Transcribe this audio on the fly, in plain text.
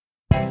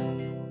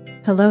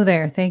Hello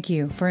there. Thank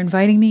you for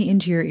inviting me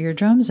into your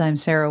eardrums. I'm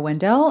Sarah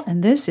Wendell,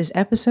 and this is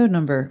episode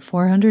number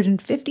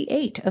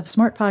 458 of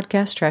Smart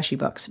Podcast Trashy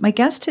Books. My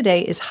guest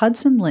today is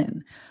Hudson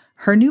Lin.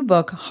 Her new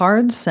book,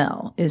 Hard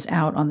Sell, is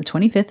out on the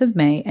 25th of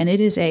May, and it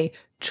is a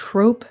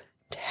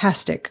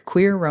trope-tastic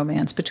queer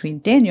romance between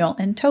Daniel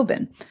and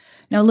Tobin.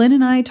 Now, Lynn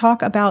and I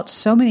talk about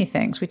so many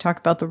things. We talk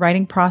about the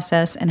writing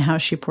process and how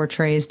she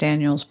portrays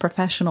Daniel's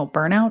professional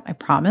burnout. I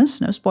promise,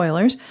 no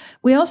spoilers.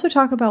 We also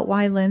talk about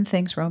why Lynn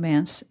thinks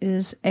romance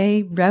is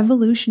a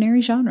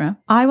revolutionary genre.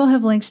 I will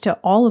have links to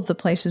all of the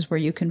places where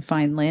you can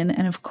find Lynn,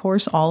 and of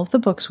course, all of the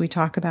books we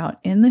talk about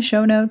in the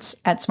show notes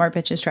at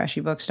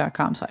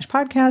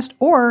smartbitchestrashybooks.com/podcast,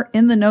 or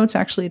in the notes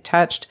actually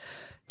attached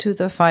to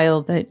the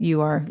file that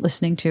you are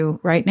listening to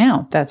right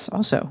now. That's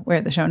also where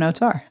the show notes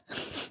are.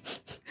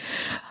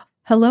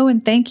 Hello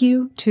and thank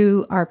you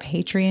to our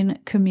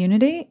Patreon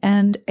community,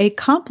 and a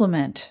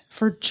compliment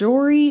for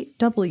Jory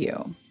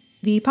W.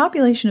 The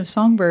population of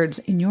songbirds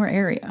in your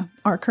area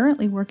are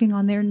currently working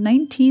on their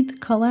 19th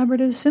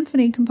collaborative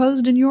symphony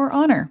composed in your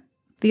honor.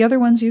 The other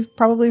ones, you've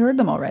probably heard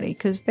them already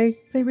because they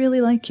really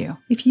like you.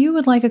 If you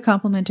would like a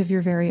compliment of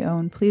your very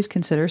own, please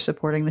consider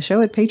supporting the show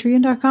at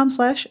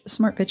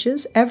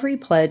patreon.com/smartbitches. Every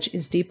pledge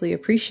is deeply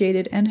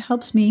appreciated and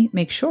helps me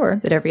make sure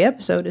that every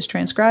episode is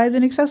transcribed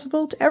and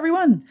accessible to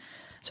everyone.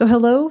 So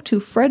hello to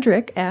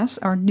Frederick S.,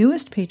 our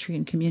newest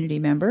Patreon community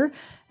member,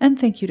 and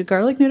thank you to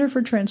Garlic Knitter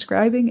for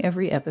transcribing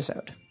every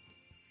episode.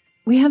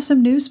 We have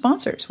some new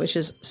sponsors, which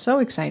is so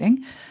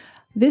exciting.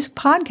 This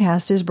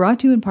podcast is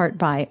brought to you in part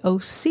by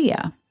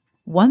Osea.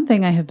 One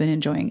thing I have been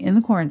enjoying in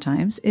the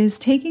quarantines is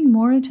taking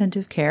more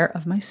attentive care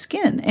of my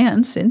skin.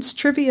 And since,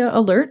 trivia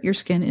alert, your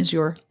skin is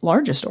your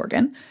largest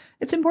organ,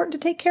 it's important to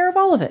take care of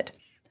all of it.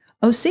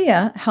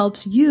 Osea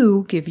helps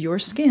you give your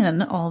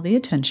skin all the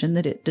attention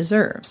that it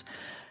deserves.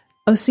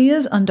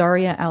 Osea's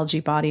Undaria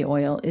Algae Body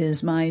Oil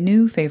is my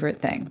new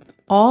favorite thing.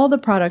 All the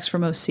products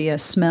from Osea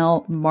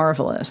smell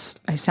marvelous.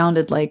 I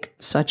sounded like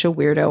such a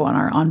weirdo on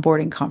our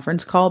onboarding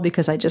conference call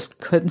because I just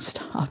couldn't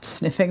stop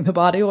sniffing the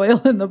body oil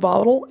in the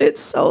bottle.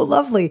 It's so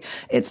lovely.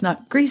 It's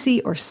not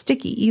greasy or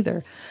sticky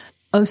either.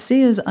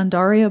 Osea's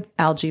Undaria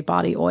Algae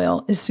Body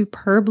Oil is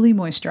superbly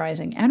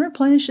moisturizing and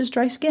replenishes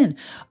dry skin.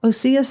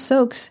 Osea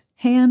soaks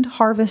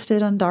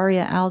hand-harvested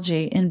Undaria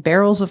algae in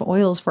barrels of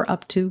oils for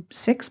up to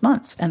 6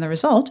 months, and the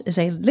result is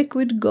a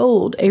liquid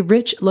gold, a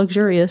rich,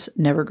 luxurious,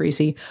 never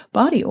greasy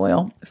body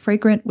oil,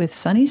 fragrant with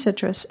sunny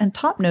citrus and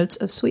top notes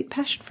of sweet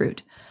passion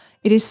fruit.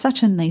 It is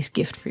such a nice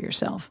gift for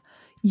yourself.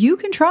 You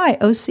can try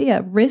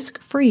Osea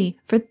risk-free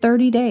for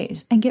 30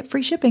 days and get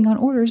free shipping on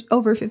orders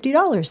over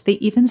 $50. They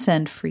even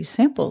send free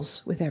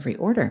samples with every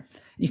order.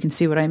 You can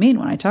see what I mean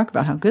when I talk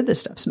about how good this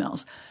stuff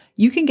smells.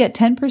 You can get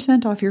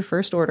 10% off your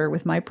first order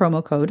with my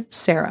promo code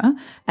Sarah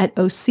at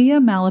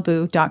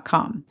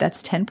OseaMalibu.com.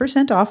 That's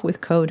 10% off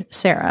with code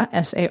Sarah,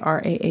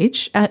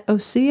 S-A-R-A-H, at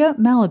Osea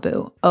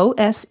Malibu,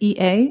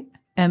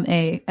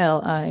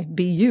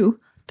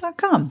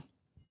 OSEAMALIBU.com.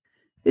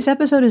 This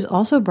episode is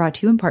also brought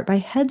to you in part by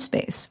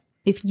Headspace.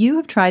 If you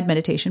have tried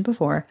meditation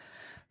before,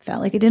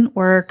 felt like it didn't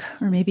work,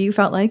 or maybe you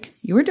felt like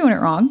you were doing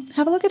it wrong,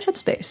 have a look at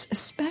Headspace,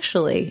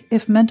 especially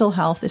if mental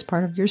health is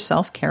part of your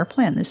self-care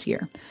plan this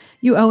year.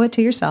 You owe it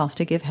to yourself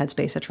to give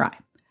Headspace a try.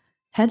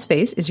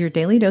 Headspace is your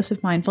daily dose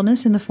of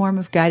mindfulness in the form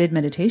of guided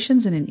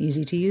meditations in an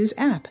easy-to-use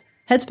app.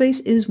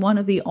 Headspace is one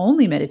of the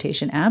only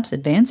meditation apps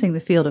advancing the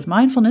field of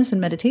mindfulness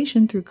and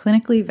meditation through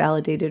clinically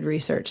validated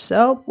research.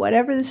 So,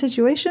 whatever the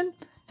situation,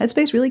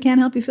 Headspace really can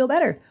help you feel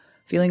better.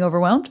 Feeling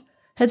overwhelmed?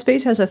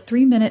 Headspace has a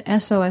 3-minute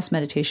SOS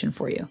meditation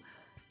for you.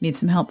 Need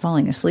some help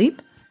falling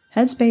asleep?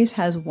 Headspace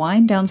has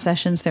wind-down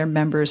sessions their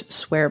members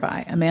swear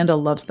by. Amanda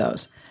loves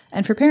those.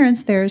 And for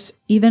parents, there's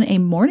even a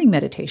morning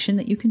meditation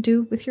that you can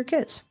do with your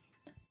kids.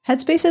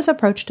 Headspace's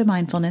approach to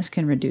mindfulness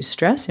can reduce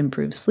stress,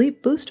 improve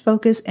sleep, boost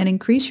focus, and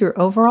increase your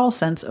overall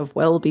sense of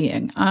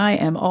well-being. I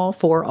am all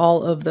for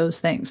all of those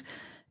things.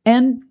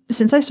 And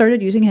since I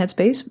started using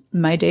Headspace,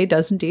 my day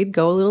does indeed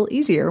go a little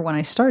easier when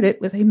I start it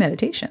with a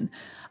meditation.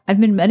 I've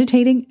been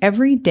meditating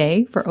every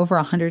day for over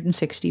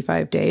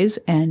 165 days,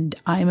 and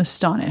I'm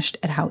astonished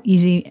at how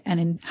easy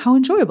and how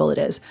enjoyable it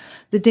is.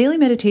 The daily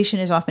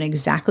meditation is often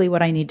exactly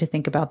what I need to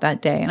think about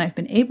that day, and I've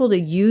been able to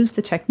use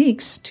the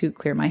techniques to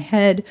clear my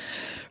head,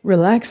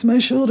 relax my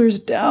shoulders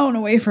down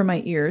away from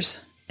my ears,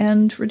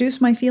 and reduce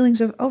my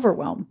feelings of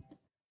overwhelm.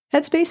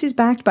 Headspace is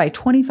backed by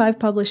 25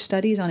 published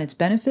studies on its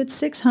benefits,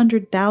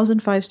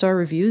 600,000 5-star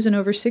reviews, and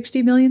over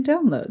 60 million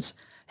downloads.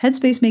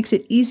 Headspace makes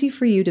it easy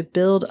for you to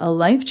build a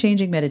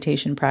life-changing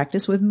meditation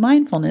practice with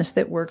mindfulness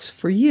that works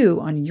for you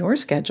on your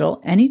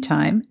schedule,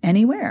 anytime,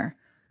 anywhere.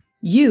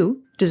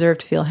 You deserve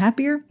to feel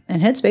happier,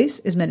 and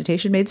Headspace is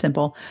meditation made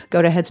simple.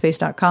 Go to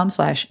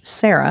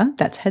headspace.com/Sarah,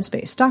 that's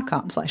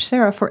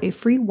headspace.com/Sarah for a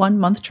free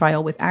 1-month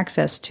trial with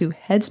access to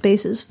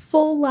Headspace's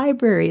full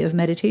library of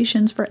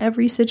meditations for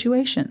every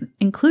situation,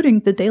 including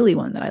the daily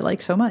one that I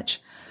like so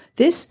much.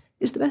 This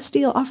is the best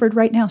deal offered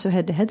right now, so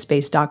head to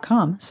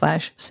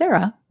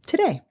headspace.com/Sarah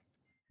today.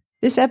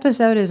 This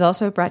episode is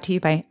also brought to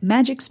you by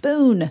Magic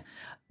Spoon.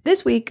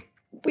 This week,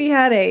 we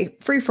had a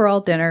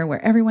free-for-all dinner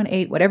where everyone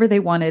ate whatever they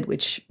wanted,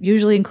 which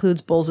usually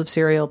includes bowls of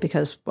cereal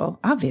because, well,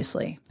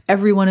 obviously,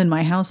 everyone in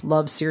my house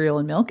loves cereal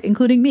and milk,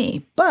 including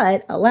me.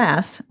 But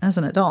alas, as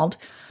an adult,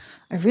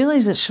 I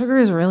realized that sugar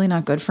is really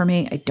not good for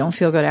me. I don't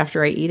feel good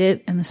after I eat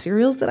it. And the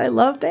cereals that I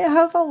love, they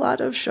have a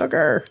lot of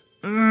sugar.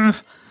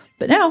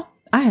 But now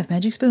I have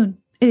Magic Spoon.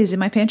 It is in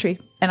my pantry,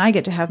 and I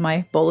get to have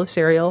my bowl of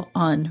cereal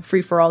on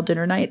free-for-all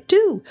dinner night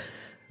too.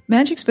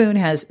 Magic Spoon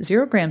has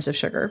 0 grams of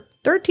sugar,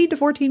 13 to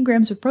 14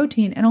 grams of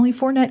protein, and only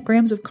 4 net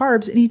grams of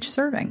carbs in each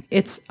serving.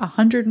 It's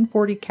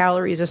 140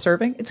 calories a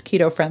serving. It's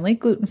keto-friendly,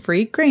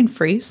 gluten-free,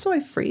 grain-free,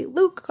 soy-free,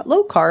 low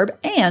carb,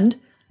 and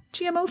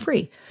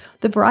GMO-free.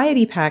 The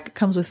variety pack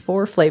comes with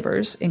 4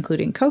 flavors,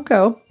 including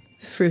cocoa,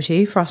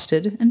 fruity,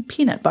 frosted, and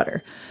peanut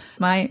butter.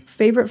 My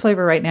favorite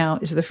flavor right now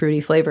is the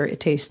fruity flavor. It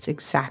tastes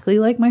exactly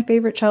like my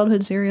favorite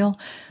childhood cereal.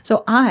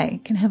 So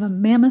I can have a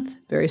mammoth,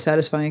 very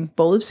satisfying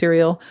bowl of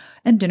cereal,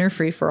 and dinner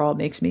free for all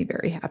makes me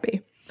very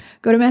happy.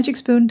 Go to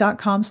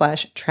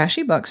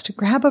magicspoon.com/trashybooks to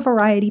grab a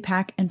variety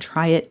pack and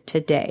try it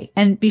today.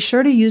 And be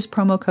sure to use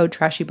promo code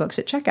trashybooks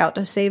at checkout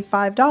to save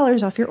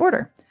 $5 off your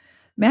order.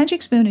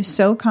 Magic Spoon is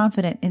so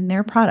confident in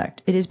their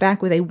product. It is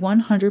back with a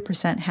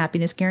 100%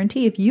 happiness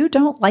guarantee. If you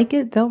don't like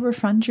it, they'll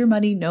refund your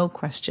money, no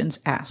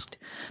questions asked.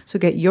 So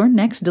get your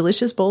next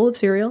delicious bowl of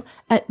cereal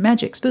at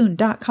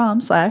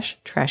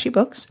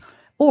magicspoon.com/trashybooks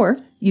or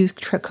use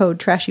code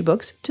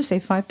trashybooks to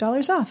save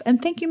 $5 off. And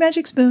thank you,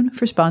 Magic Spoon,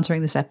 for sponsoring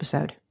this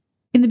episode.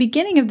 In the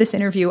beginning of this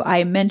interview,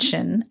 I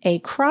mention a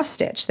cross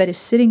stitch that is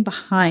sitting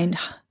behind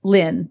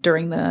Lynn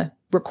during the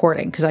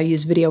recording because I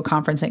use video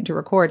conferencing to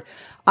record.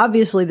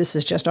 Obviously, this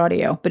is just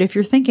audio, but if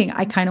you're thinking,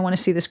 I kind of want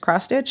to see this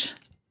cross stitch,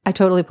 I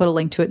totally put a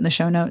link to it in the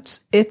show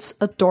notes. It's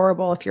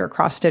adorable. If you're a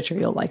cross stitcher,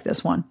 you'll like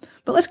this one.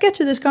 But let's get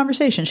to this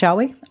conversation, shall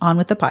we? On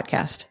with the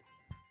podcast.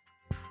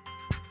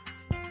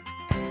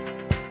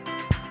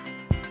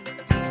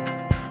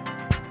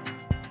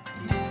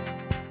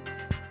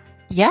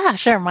 Yeah,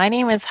 sure. My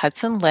name is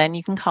Hudson Lynn.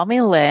 You can call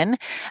me Lynn,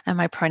 and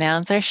my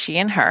pronouns are she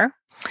and her.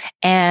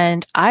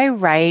 And I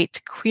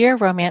write queer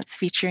romance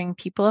featuring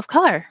people of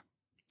color.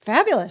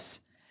 Fabulous.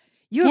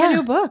 You have a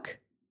new book.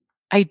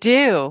 I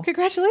do.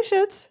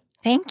 Congratulations.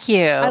 Thank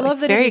you. I love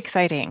it's that very it is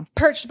exciting.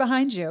 Perched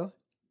behind you.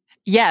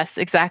 Yes,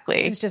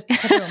 exactly. It's just,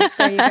 boom,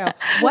 there you go.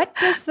 What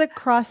does the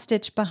cross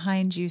stitch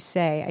behind you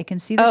say? I can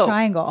see the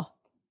triangle.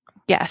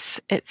 Yes,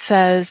 it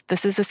says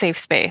this is a safe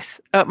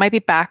space. Oh, it might be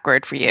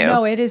backward for you.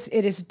 No, it is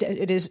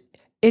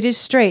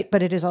straight,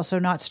 but it is also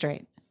not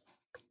straight.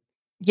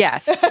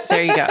 Yes,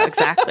 there you go.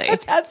 Exactly.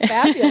 That's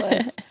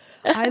fabulous.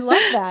 I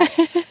love that.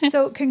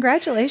 So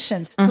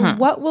congratulations. So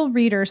what will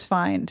readers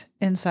find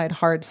inside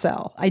Hard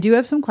Sell? I do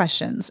have some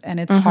questions, and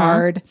it's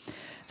hard.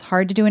 It's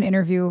hard to do an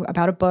interview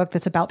about a book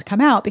that's about to come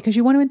out because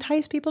you want to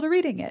entice people to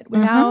reading it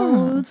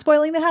without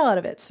spoiling the hell out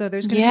of it. So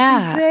there's going to be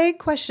some vague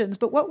questions,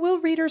 but what will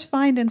readers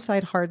find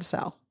inside Hard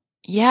Sell?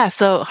 Yeah,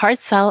 so Hard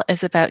Sell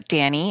is about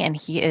Danny, and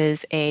he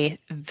is a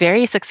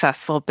very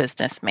successful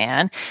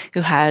businessman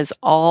who has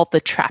all the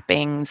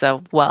trappings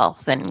of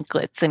wealth and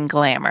glitz and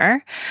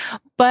glamour.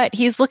 But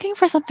he's looking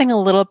for something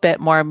a little bit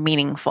more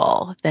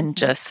meaningful than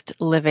just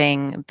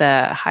living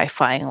the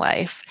high-flying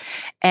life.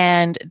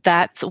 And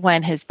that's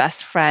when his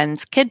best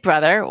friend's kid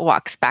brother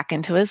walks back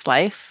into his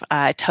life.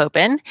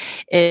 Tobin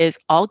is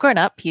all grown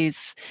up.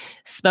 He's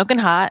smoking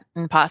hot,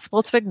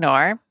 impossible to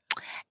ignore.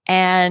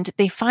 And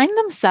they find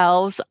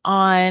themselves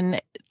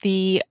on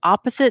the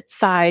opposite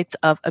sides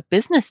of a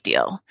business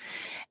deal.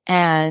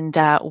 And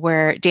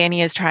where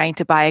Danny is trying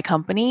to buy a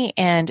company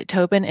and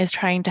Tobin is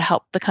trying to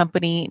help the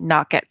company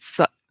not get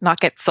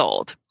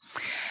sold.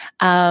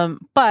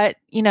 But,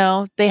 you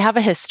know, they have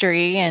a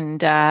history and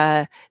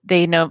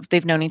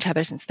they've known each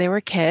other since they were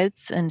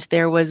kids. And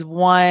there was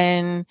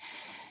one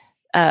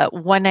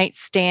night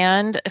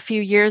stand a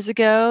few years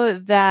ago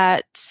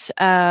that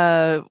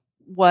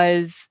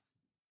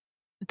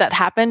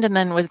happened and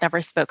then was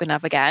never spoken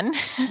of again.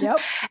 Yep.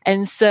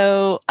 And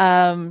so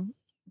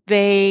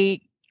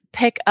they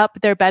pick up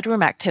their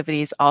bedroom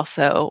activities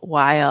also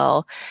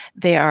while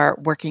they are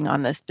working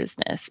on this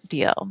business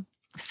deal.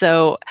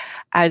 So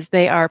as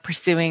they are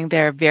pursuing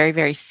their very,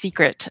 very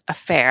secret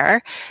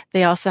affair,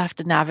 they also have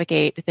to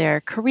navigate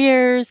their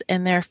careers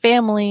and their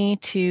family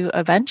to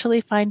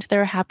eventually find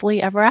their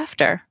happily ever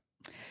after.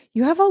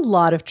 You have a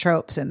lot of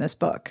tropes in this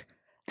book.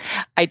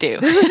 I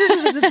do.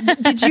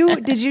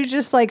 Did you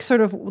just like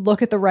sort of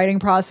look at the writing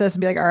process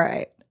and be like, all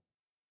right,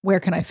 where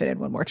can I fit in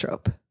one more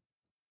trope?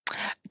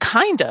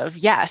 Kind of,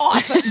 yes.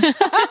 Awesome.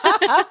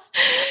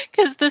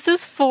 Because this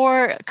is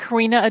for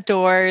Karina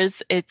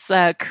Adores. It's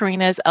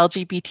Karina's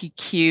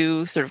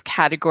LGBTQ sort of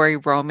category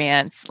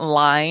romance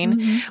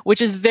line,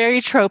 which is very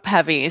trope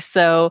heavy.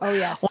 So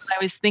when I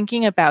was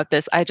thinking about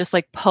this, I just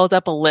like pulled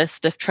up a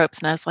list of tropes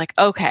and I was like,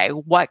 okay,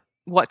 what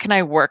can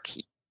I work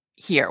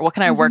here? What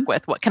can I work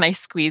with? What can I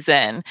squeeze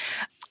in?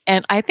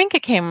 And I think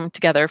it came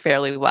together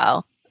fairly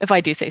well, if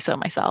I do say so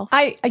myself.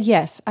 I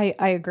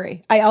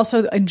agree. I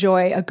also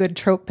enjoy a good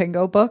trope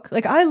bingo book.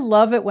 Like I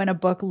love it when a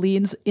book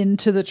leans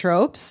into the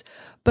tropes,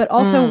 but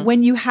also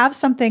when you have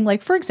something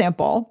like, for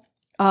example,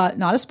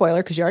 not a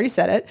spoiler because you already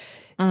said it.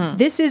 Mm.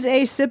 This is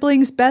a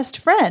sibling's best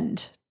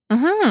friend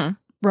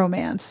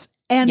romance.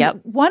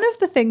 And one of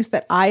the things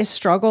that I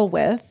struggle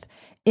with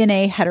in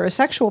a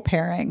heterosexual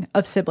pairing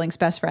of siblings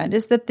best friend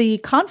is that the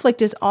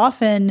conflict is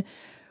often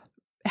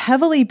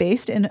heavily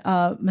based in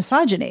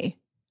misogyny,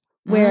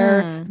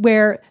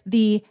 where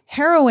the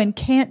heroine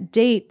can't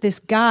date this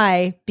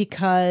guy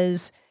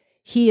because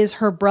he is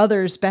her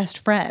brother's best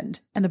friend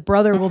and the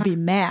brother will be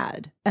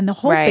mad. And the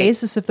whole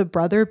basis of the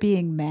brother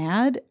being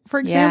mad, for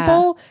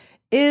example,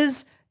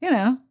 is,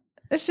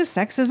 it's just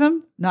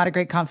sexism. Not a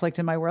great conflict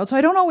in my world. So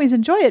I don't always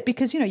enjoy it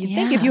because, you'd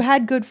think if you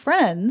had good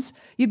friends,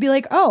 you'd be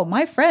like, oh,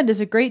 my friend is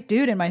a great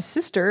dude and my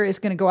sister is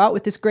going to go out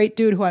with this great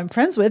dude who I'm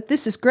friends with.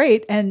 This is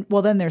great. And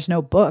well, then there's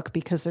no book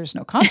because there's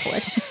no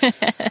conflict.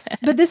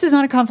 But this is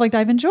not a conflict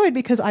I've enjoyed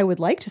because I would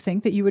like to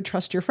think that you would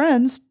trust your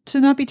friends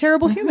to not be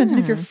terrible humans. And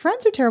if your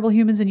friends are terrible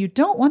humans and you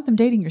don't want them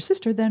dating your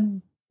sister,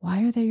 then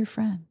why are they your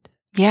friend?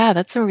 Yeah,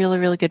 that's a really,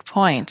 really good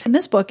point. In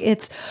this book,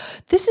 this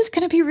is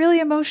going to be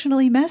really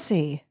emotionally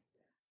messy.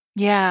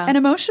 Yeah. An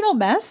emotional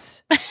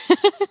mess?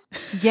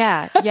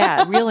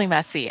 Yeah, really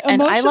messy.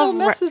 And emotional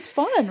mess is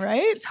fun,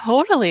 right?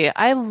 Totally.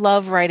 I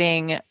love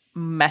writing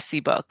messy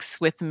books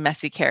with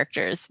messy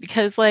characters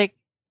because,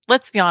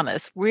 let's be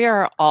honest, we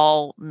are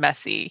all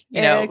messy.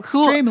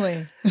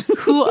 Extremely.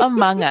 Who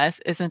among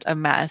us isn't a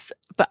mess?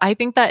 But I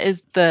think that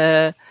is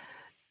the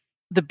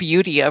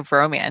beauty of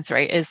romance,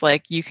 right? Is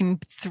you can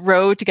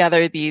throw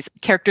together these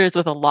characters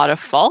with a lot of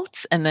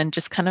faults and then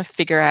just kind of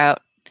figure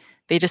out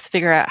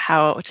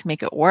how to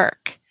make it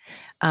work.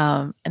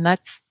 And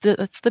that's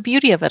the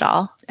beauty of it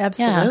all.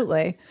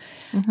 Absolutely.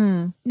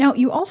 Yeah. Now,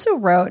 you also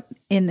wrote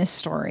in this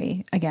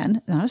story,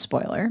 again, not a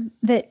spoiler,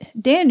 that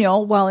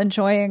Daniel, while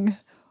enjoying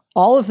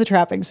all of the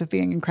trappings of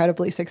being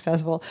incredibly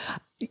successful,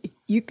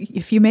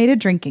 if you made a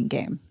drinking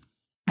game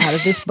out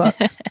of this book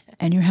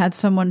and you had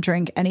someone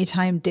drink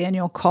anytime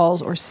Daniel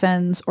calls or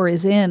sends or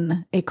is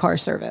in a car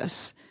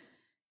service.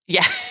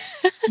 Yeah.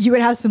 You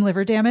would have some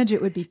liver damage.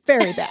 It would be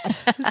very bad.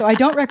 So I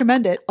don't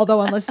recommend it.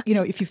 Although unless,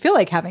 if you feel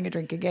like having a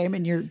drinking game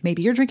and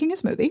maybe you're drinking a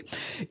smoothie,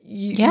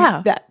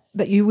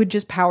 that you would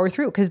just power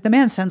through because the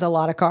man sends a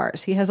lot of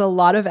cars. He has a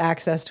lot of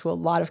access to a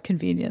lot of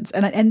convenience.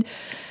 And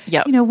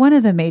one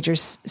of the major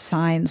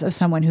signs of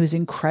someone who's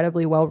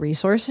incredibly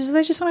well-resourced is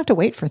they just don't have to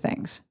wait for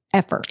things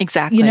ever.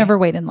 Exactly. You never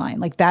wait in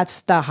line.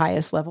 That's the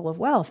highest level of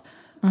wealth.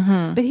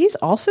 But he's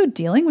also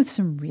dealing with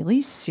some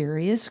really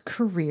serious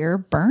career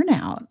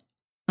burnout.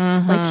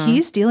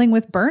 He's dealing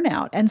with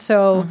burnout. And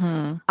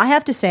so I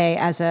have to say,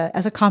 as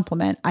a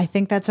compliment, I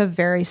think that's a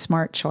very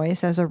smart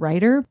choice as a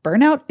writer.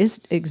 Burnout is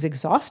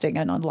exhausting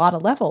on a lot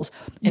of levels.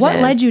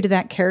 What led you to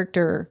that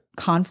character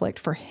conflict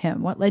for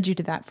him? What led you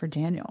to that for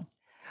Daniel?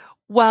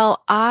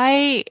 Well,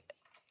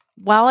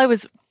 while I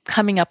was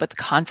coming up with the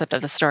concept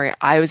of the story,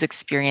 I was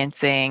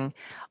experiencing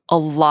a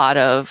lot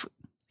of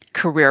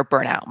career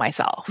burnout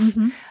myself.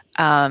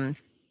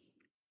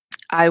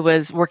 I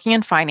was working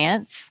in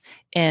finance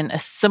in a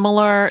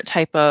similar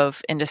type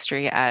of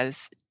industry as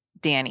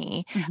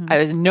Danny. I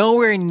was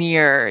nowhere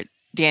near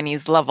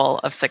Danny's level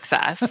of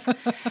success.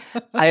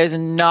 I was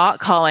not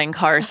calling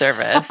car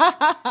service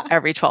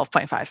every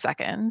 12.5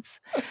 seconds.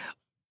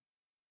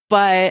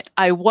 But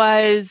I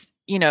was,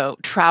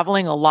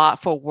 traveling a lot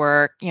for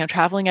work,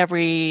 traveling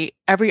every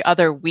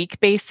other week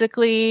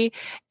basically.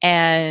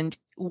 And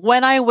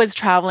when I was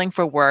traveling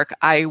for work,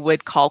 I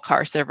would call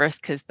car service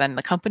because then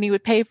the company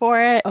would pay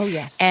for it. Oh,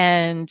 yes.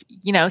 And,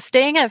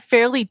 staying at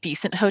fairly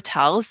decent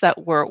hotels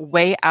that were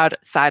way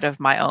outside of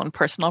my own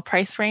personal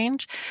price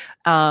range.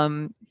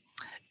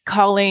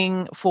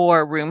 Calling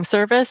for room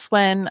service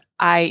when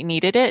I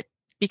needed it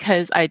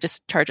because I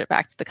just charge it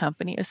back to the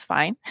company is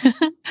fine.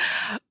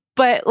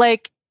 But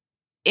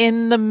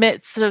in the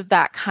midst of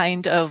that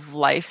kind of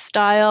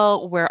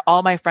lifestyle where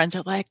all my friends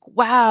are like,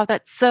 wow,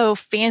 that's so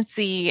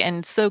fancy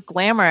and so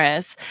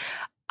glamorous,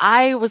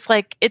 I was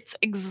like, it's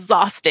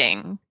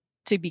exhausting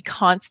to be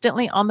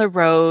constantly on the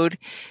road,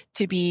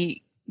 to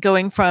be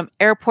going from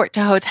airport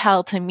to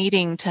hotel to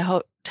meeting to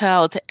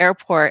hotel to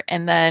airport,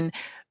 and then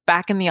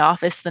back in the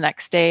office the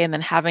next day, and then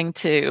having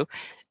to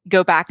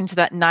go back into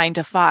that 9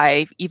 to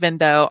 5, even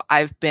though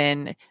I've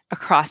been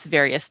across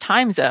various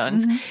time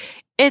zones.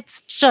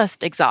 It's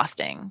just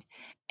exhausting.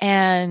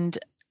 And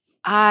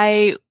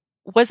I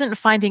wasn't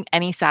finding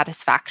any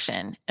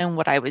satisfaction in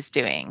what I was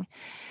doing.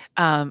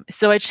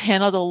 So I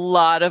channeled a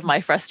lot of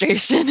my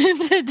frustration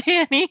into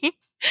Danny.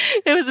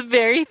 It was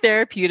very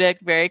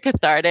therapeutic, very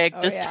cathartic,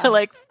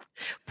 to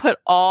put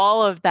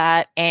all of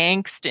that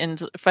angst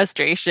and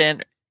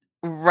frustration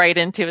right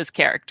into his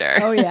character.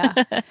 Oh, yeah.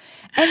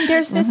 And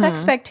there's this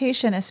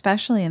expectation,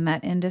 especially in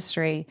that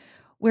industry,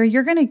 where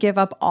you're going to give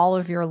up all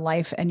of your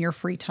life and your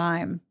free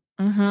time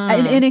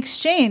in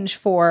exchange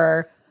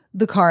for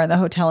the car and the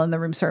hotel and the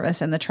room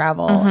service and the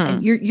travel.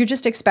 And you're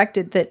just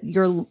expected that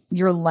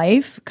your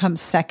life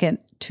comes second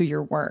to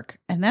your work.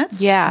 And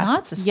that's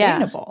not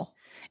sustainable.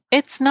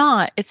 It's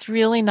not. It's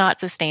really not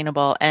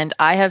sustainable. And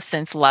I have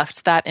since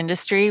left that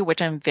industry,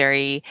 which I'm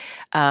very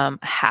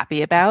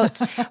happy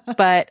about.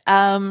 But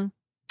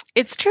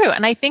It's true.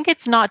 And I think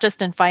it's not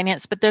just in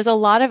finance, but there's a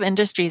lot of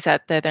industries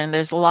out there, and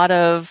there's a lot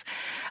of,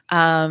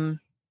 um,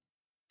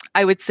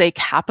 I would say,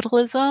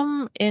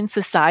 capitalism in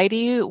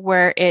society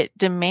where it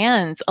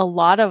demands a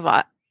lot of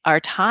our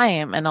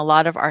time and a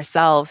lot of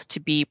ourselves to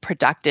be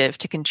productive,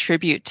 to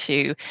contribute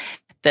to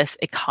this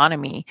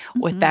economy Mm-hmm.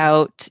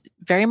 without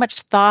very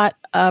much thought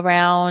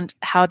around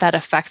how that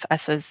affects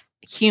us as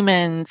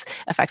humans,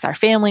 affects our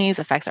families,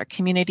 affects our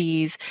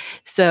communities.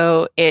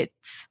 So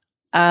it's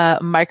a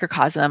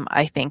microcosm,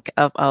 I think,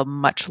 of a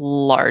much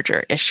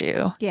larger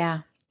issue. Yeah.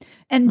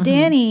 And Hmm.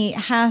 Danny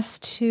has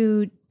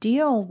to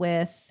deal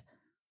with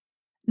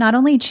not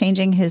only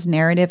changing his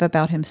narrative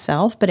about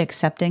himself, but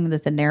accepting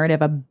that the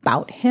narrative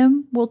about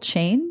him will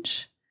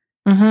change.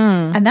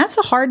 Hmm. And that's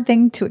a hard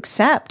thing to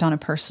accept on a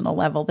personal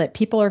level, that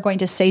people are going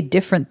to say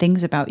different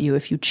things about you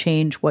if you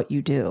change what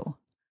you do.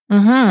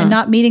 And Hmm.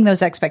 not meeting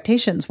those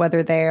expectations,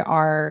 whether they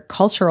are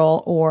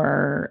cultural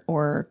or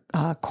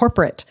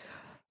corporate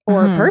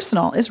or Hmm.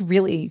 personal, is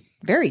really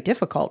very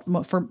difficult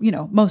for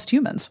most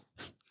humans.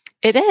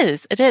 It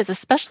is. It is,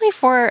 especially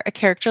for a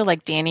character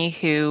like Danny,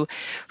 who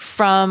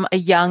from a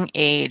young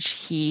age,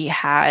 he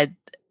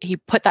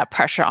put that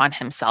pressure on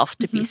himself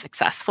to be Mm-hmm.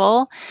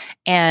 successful.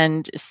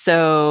 And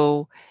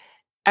so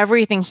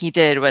everything he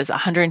did was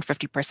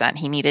 150%.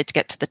 He needed to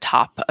get to the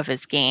top of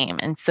his game.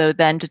 And so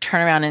then to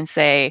turn around and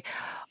say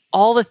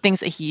all the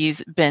things that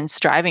he's been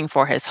striving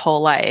for his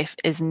whole life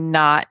is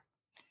not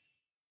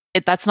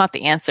that's not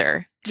the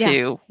answer Yeah,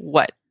 to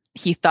what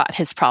he thought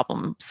his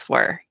problems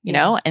were, you yeah,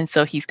 know? And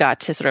so he's got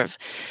to sort of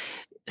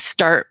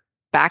start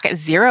back at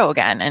zero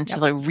again and to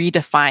yep. like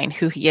redefine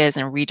who he is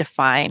and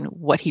redefine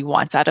what he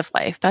wants out of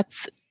life.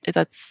 That's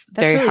That's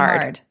very really hard.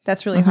 hard.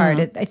 That's really hard.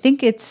 Hmm. I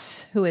think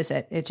it's, who is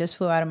it? It just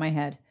flew out of my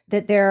head.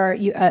 That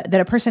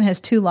that a person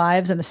has two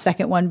lives, and the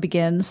second one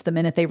begins the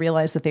minute they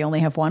realize that they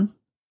only have one.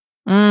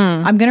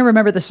 Mm. I'm going to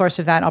remember the source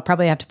of that. I'll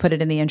probably have to put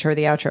it in the intro or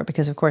the outro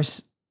because, of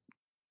course,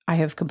 I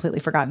have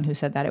completely forgotten who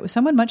said that. It was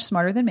someone much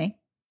smarter than me,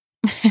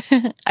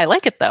 I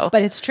like it though.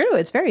 but it's true.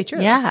 It's very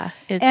true. Yeah,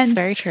 it's And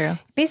very true.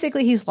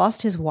 basically, he's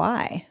lost his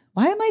why.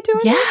 Why am I doing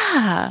this?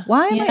 Yeah.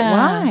 Why am I? Yeah.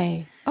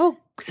 Why? Oh,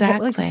 like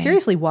Exactly.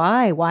 seriously,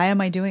 why? Why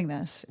am I doing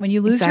this? When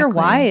you lose your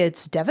why, Exactly.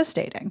 it's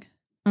devastating.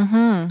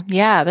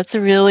 Yeah, that's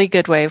a really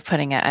good way of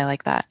putting it. I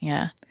like that.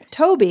 Yeah.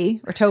 Toby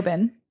or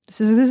Tobin. This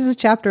is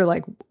chapter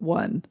like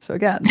 1. So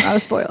again, not a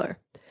spoiler.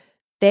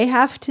 They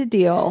have to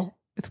deal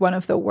with one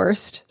of the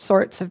worst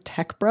sorts of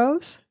tech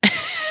bros.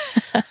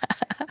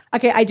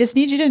 Okay, I just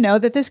need you to know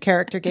that this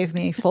character gave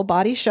me full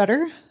body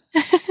shudder.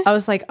 I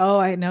was like, "Oh,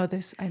 I know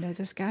this. I know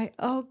this guy.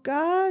 Oh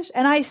gosh."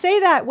 And I say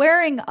that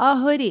wearing a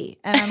hoodie,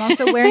 and I'm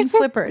also wearing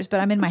slippers, but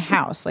I'm in my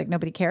house, like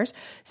nobody cares. Yeah.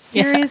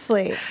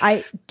 Seriously,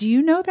 I do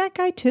you know that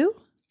guy too?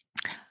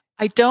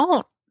 I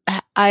don't.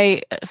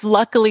 I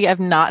luckily I've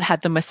not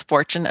had the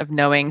misfortune of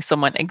knowing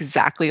someone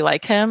exactly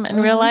like him in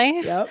real Uh-huh.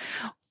 life, Yep.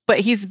 but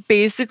he's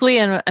basically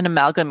an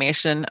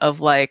amalgamation of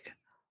like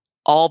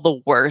all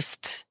the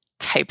worst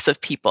types of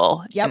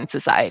people in Yep.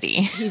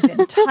 society. He's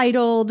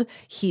entitled,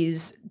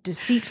 he's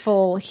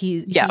deceitful,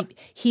 Yeah.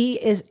 he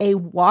is a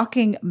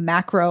walking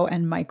macro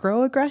and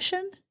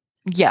microaggression.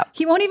 Yeah.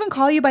 He won't even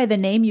call you by the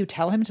name you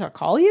tell him to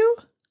call you.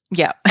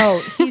 Yeah. Oh,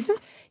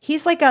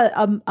 he's like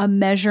a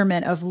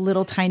measurement of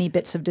little tiny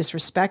bits of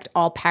disrespect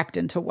all packed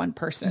into one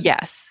person.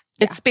 Yes.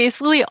 Yeah. It's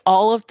basically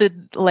all of the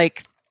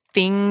like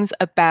things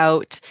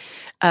about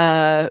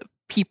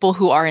people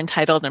who are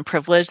entitled and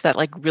privileged that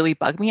like really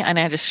bug me, and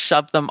I just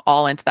shoved them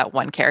all into that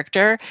one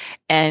character.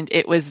 And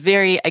it was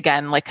very,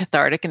 again, like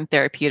cathartic and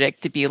therapeutic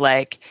to be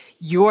like,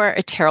 you're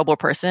a terrible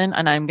person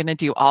and I'm going to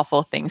do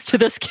awful things to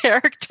this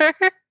character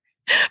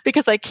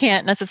because I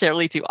can't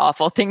necessarily do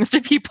awful things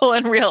to people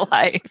in real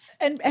life.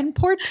 And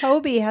poor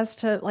Toby has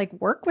to like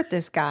work with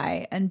this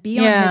guy and be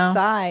on his Yeah.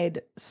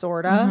 side,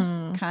 sorta,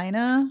 Hmm.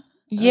 kinda.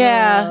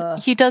 Yeah,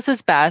 he does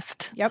his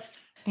best. Yep.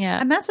 Yeah.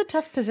 And that's a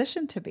tough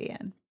position to be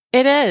in.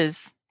 It is.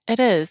 It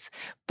is.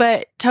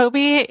 But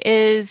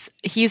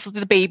he's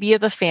the baby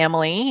of the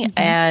family, Mm-hmm.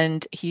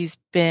 and he's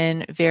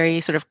been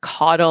very sort of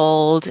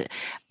coddled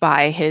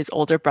by his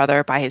older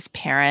brother, by his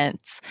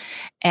parents.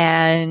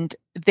 And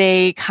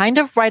they kind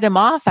of write him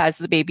off as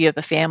the baby of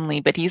the family,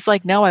 but he's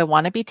like, no, I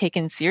want to be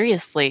taken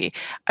seriously.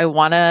 I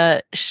want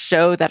to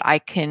show that I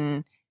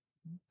can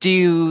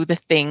do the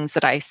things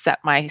that I set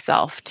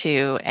myself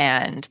to.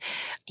 And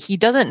he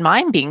doesn't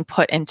mind being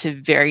put into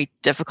very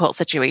difficult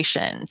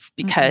situations Mm-mm.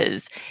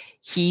 because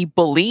he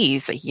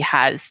believes that he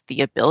has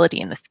the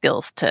ability and the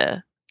skills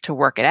to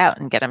work it out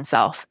and get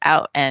himself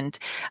out. And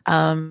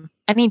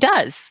he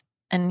does.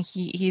 And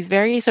he's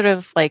very sort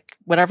of like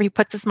whatever he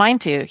puts his mind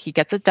to, he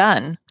gets it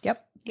done.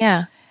 Yep.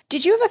 Yeah.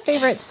 Did you have a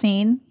favorite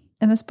scene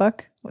in this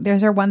book?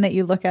 There's there one that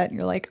you look at and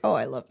you're like, oh,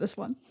 I love this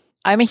one.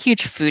 I'm a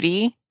huge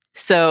foodie.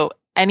 So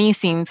any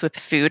scenes with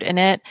food in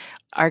it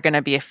are going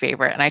to be a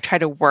favorite. And I try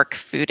to work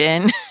food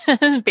in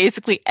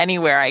basically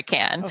anywhere I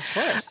can. Of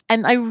course.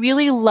 And I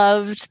really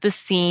loved the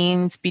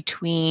scenes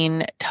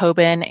between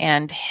Tobin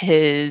and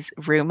his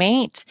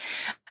roommate.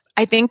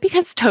 I think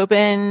because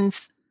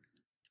Tobin's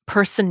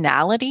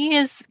personality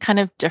is kind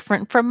of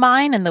different from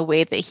mine, and the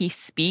way that he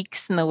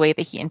speaks and the way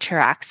that he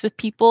interacts with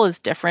people is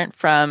different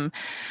from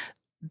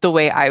the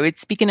way I would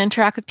speak and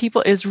interact with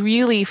people. It was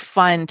really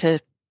fun to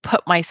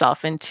put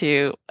myself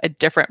into a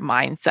different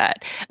mindset,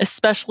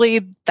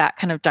 especially that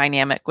kind of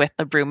dynamic with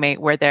a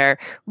roommate where they're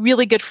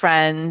really good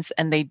friends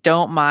and they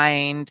don't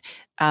mind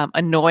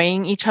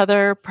annoying each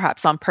other,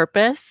 perhaps on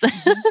purpose,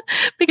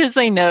 because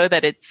they know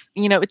that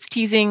it's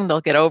teasing, they'll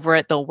get over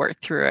it, they'll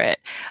work through it.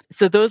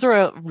 So those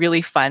are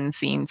really fun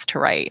scenes to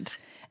write.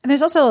 And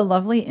there's also a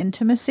lovely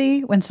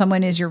intimacy when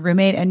someone is your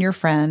roommate and your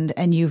friend,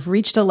 and you've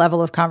reached a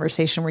level of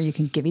conversation where you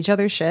can give each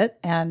other shit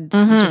and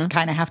you just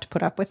kind of have to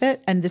put up with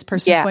it. And this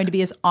person's going to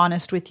be as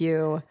honest with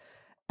you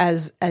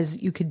as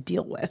you could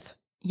deal with.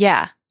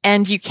 Yeah.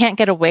 And you can't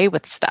get away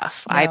with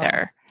stuff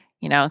either,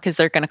 because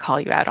they're going to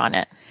call you out on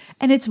it.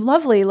 And it's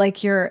lovely,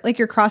 like your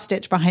cross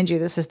stitch behind you.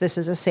 This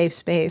is a safe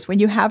space. When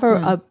you have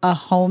a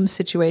home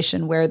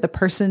situation where the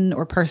person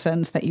or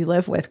persons that you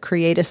live with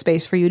create a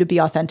space for you to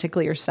be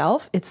authentically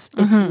yourself, it's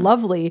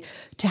lovely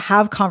to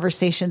have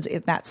conversations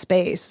in that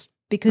space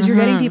because you're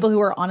getting people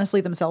who are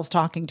honestly themselves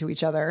talking to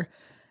each other.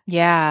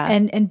 Yeah.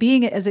 And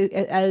being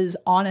as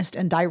honest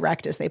and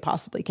direct as they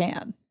possibly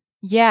can.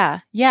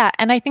 Yeah. Yeah.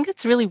 And I think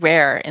it's really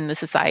rare in the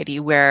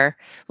society where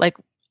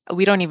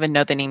we don't even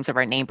know the names of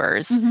our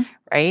neighbors,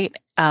 right?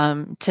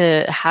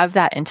 To have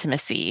that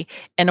intimacy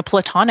in a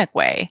platonic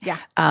way,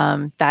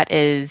 that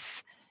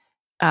is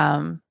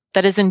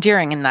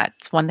endearing, and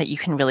that's one that you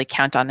can really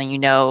count on,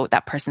 and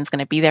that person's going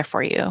to be there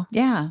for you.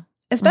 Yeah,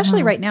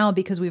 especially right now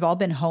because we've all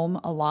been home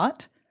a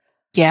lot.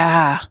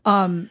 Yeah.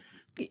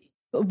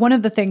 One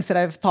of the things that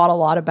I've thought a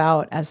lot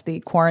about as the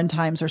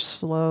quarantines are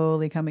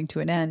slowly coming to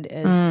an end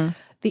is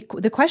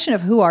the question of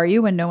who are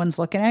you when no one's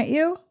looking at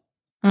you.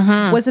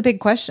 Was a big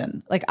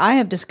question. Like I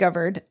have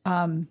discovered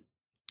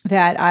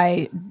that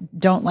I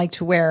don't like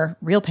to wear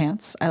real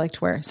pants. I like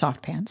to wear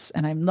soft pants,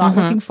 and I'm not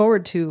looking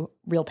forward to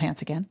real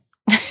pants again.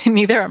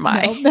 Neither am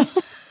I. No.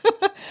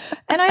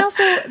 And I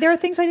also, there are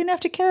things I didn't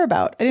have to care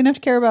about. I didn't have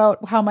to care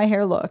about how my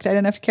hair looked. I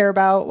didn't have to care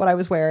about what I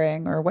was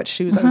wearing or what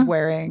shoes I was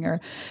wearing, or,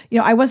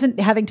 I wasn't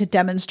having to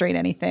demonstrate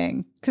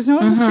anything because no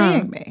one was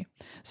seeing me.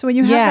 So when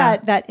you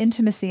have that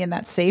intimacy and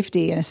that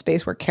safety in a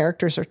space where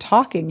characters are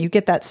talking, you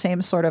get that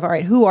same sort of, all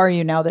right, who are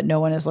you now that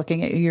no one is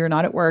looking at you? You're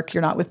not at work.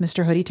 You're not with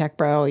Mr. Hoodie Tech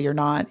Bro. You're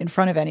not in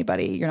front of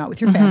anybody. You're not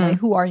with your family.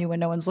 Who are you when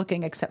no one's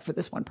looking except for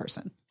this one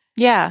person?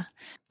 Yeah.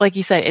 Like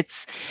you said,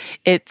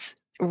 it's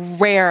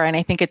rare. And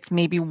I think it's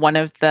maybe one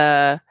of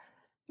the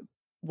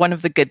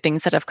good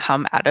things that have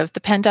come out of the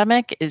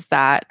pandemic is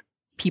that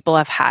people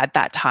have had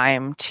that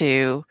time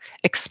to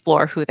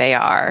explore who they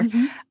are.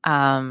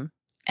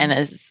 And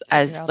as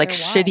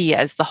shitty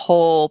as the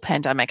whole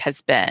pandemic has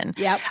been,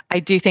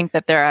 I do think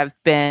that there have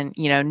been,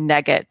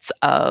 nuggets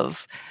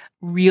of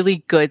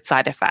really good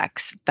side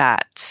effects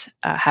that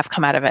have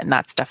come out of it. And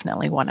that's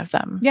definitely one of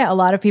them. Yeah. A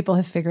lot of people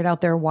have figured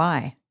out their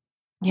why.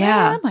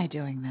 Yeah. Why am I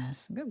doing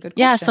this? Good question.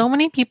 Yeah. So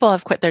many people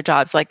have quit their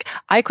jobs. Like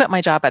I quit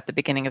my job at the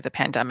beginning of the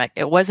pandemic.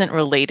 It wasn't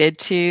related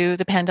to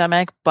the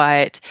pandemic,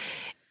 but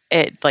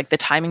the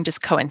timing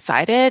just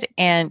coincided,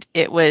 and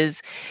it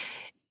was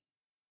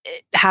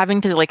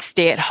having to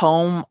stay at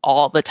home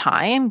all the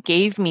time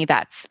gave me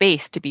that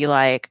space to be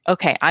like,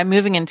 okay, I'm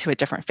moving into a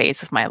different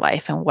phase of my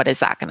life. And what is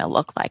that going to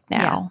look like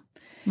now?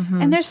 Yeah.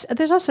 And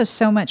there's also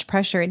so much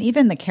pressure. And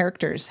even the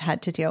characters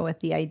had to deal with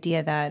the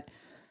idea that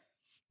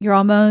you're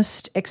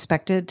almost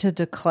expected to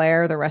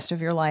declare the rest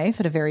of your life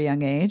at a very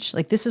young age.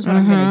 Like, this is what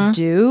I'm going to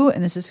do,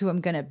 and this is who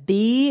I'm going to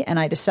be. And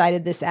I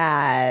decided this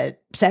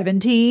at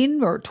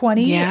 17 or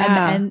 20.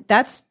 Yeah. And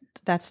that's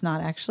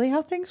not actually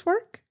how things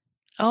work.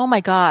 Oh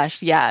my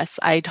gosh. Yes,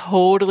 I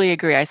totally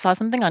agree. I saw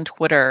something on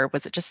Twitter,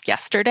 was it just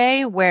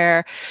yesterday,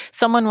 where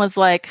someone was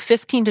like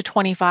 15 to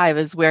 25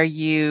 is where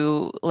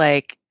you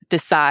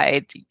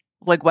decide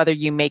whether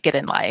you make it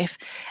in life.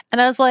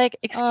 And I was like,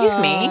 excuse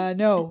me.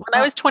 No. When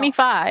I was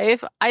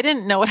 25, I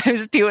didn't know what I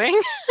was doing.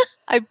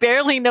 I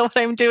barely know what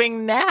I'm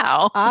doing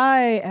now.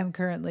 I am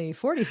currently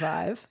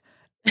 45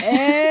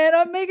 and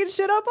I'm making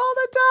shit up all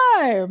the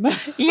time.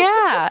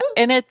 Yeah.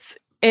 And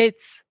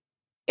it's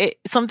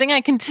something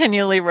I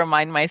continually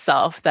remind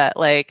myself that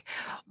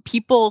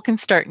people can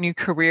start new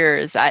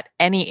careers at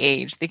any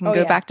age. They can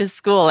go back to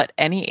school at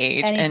any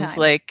age. Anytime.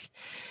 And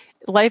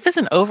life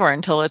isn't over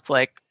until it's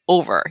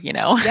over,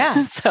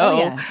 Yeah.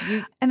 So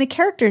and the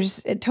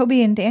characters,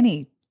 Toby and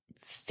Danny,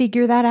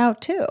 figure that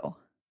out too.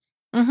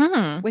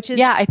 Which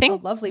is I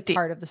think a lovely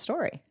part of the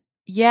story.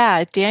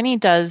 Yeah, Danny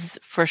does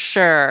for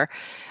sure.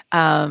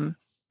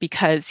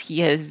 Because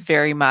he is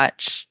very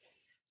much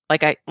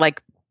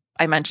like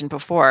I mentioned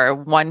before,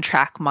 one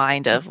track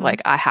mind of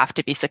I have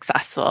to be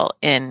successful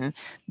in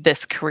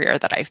this career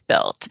that I've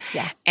built.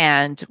 Yeah.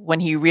 And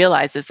when he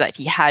realizes that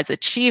he has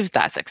achieved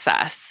that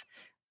success,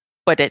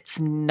 but it's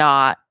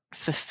not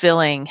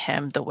fulfilling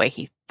him the way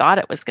he thought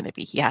it was going to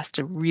be, he has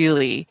to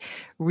really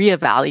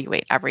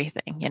reevaluate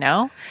everything,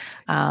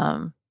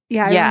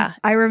 Yeah, Yeah.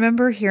 I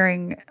remember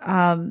hearing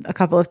a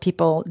couple of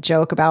people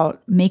joke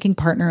about making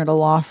partner at a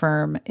law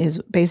firm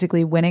is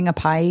basically winning a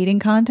pie eating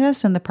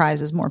contest and the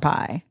prize is more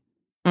pie.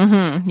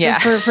 So Yeah.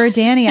 for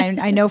Danny,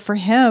 I know for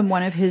him,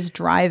 one of his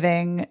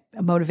driving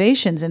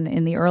motivations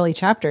in the early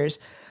chapters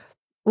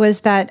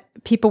was that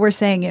people were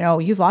saying,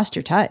 you've lost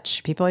your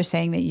touch. People are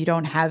saying that you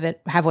don't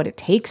have what it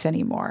takes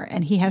anymore.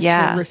 And he has to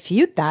Yeah.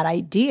 refute that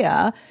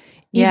idea,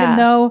 even Yeah.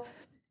 though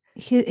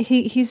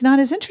he's not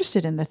as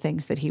interested in the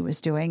things that he was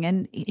doing.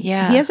 And he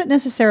Yeah. hasn't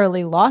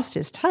necessarily lost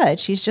his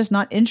touch. He's just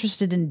not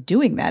interested in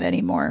doing that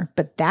anymore.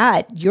 But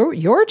that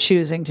you're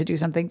choosing to do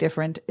something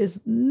different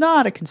is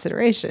not a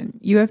consideration.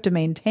 You have to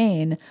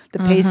maintain the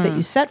pace that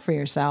you set for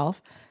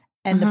yourself.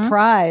 And the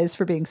prize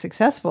for being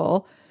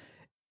successful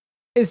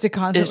is to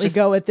constantly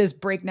go at this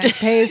breakneck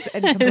pace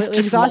and completely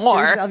exhaust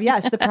yourself.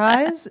 Yes, the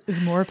prize is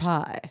more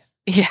pie.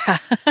 Yeah.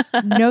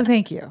 No,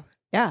 thank you.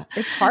 Yeah,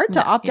 it's hard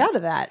to opt out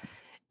of that.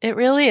 It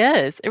really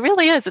is. It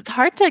really is. It's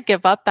hard to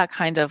give up that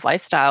kind of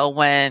lifestyle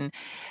when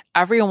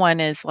everyone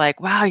is like,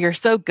 "Wow, you're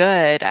so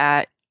good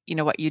at,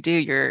 what you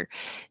do.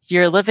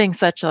 You're living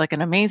such like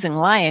an amazing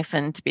life."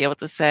 And to be able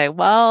to say,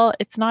 "Well,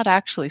 it's not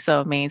actually so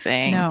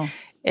amazing," No,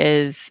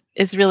 is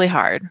really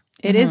hard.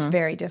 it is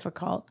very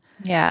difficult.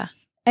 Yeah.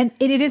 And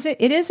it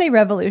is a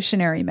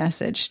revolutionary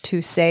message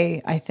to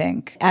say, I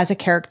think, as a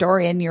character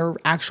in your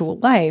actual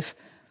life,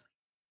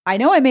 I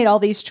know I made all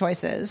these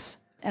choices.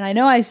 And I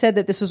know I said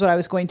that this was what I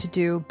was going to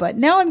do, but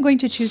now I'm going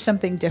to choose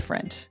something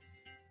different.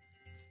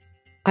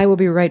 I will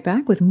be right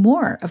back with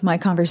more of my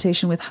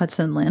conversation with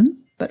Hudson Lin.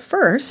 But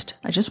first,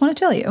 I just want to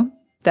tell you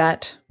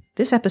that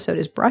this episode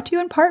is brought to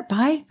you in part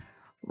by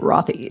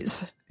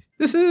Rothy's.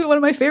 This is one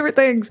of my favorite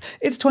things.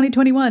 It's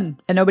 2021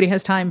 and nobody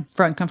has time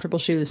for uncomfortable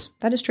shoes.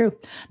 That is true.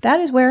 That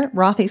is where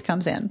Rothy's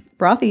comes in.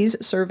 Rothy's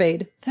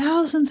surveyed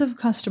thousands of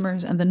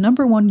customers and the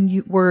number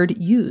one word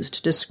used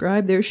to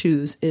describe their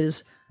shoes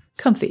is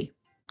comfy.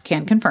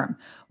 Can confirm.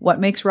 What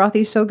makes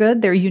Rothy's so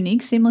good? Their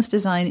unique seamless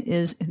design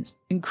is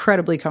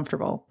incredibly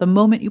comfortable the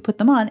moment you put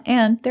them on,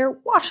 and they're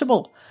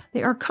washable.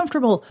 They are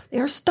comfortable. They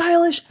are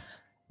stylish,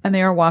 and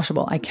they are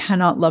washable. I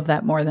cannot love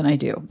that more than I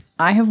do.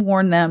 I have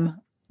worn them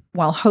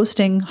while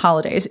hosting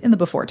holidays in the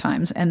before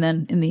times and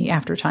then in the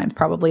after times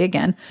probably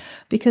again,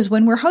 because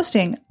when we're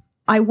hosting,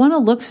 I want to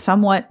look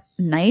somewhat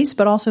nice,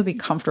 but also be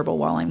comfortable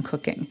while I'm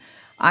cooking.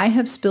 I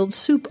have spilled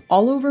soup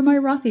all over my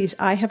Rothy's.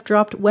 I have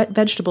dropped wet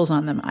vegetables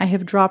on them. I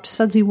have dropped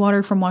sudsy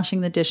water from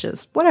washing the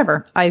dishes.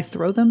 Whatever. I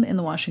throw them in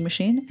the washing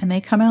machine and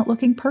they come out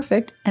looking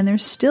perfect and they're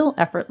still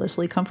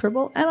effortlessly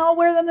comfortable and I'll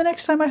wear them the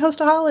next time I host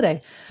a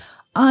holiday.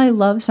 I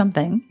love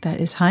something that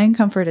is high in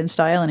comfort and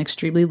style and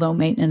extremely low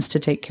maintenance to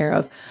take care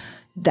of.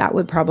 That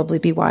would probably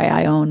be why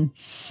I own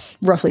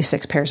roughly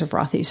 6 pairs of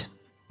Rothy's.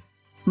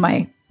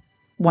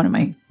 One of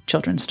my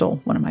children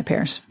stole one of my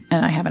pairs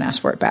and I haven't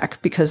asked for it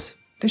back because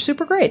they're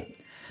super great.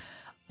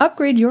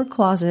 Upgrade your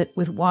closet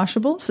with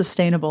washable,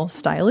 sustainable,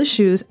 stylish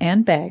shoes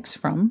and bags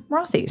from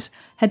Rothy's.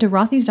 Head to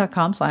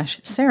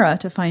rothys.com/Sarah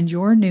to find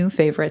your new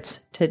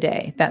favorites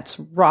today. That's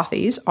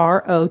Rothy's,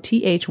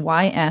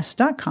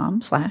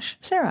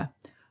 ROTHYS.com/Sarah.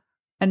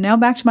 And now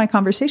back to my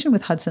conversation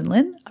with Hudson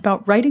Lin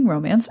about writing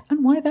romance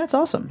and why that's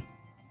awesome.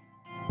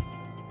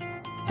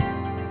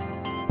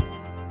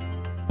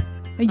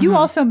 You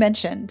also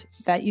mentioned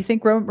that you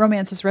think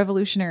romance is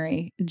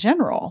revolutionary in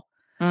general.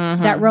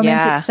 That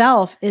romance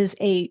itself is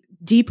a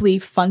deeply,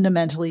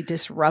 fundamentally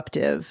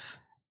disruptive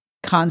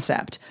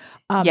concept.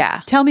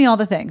 Tell me all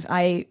the things.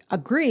 I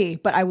agree,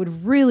 but I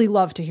would really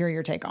love to hear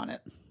your take on it.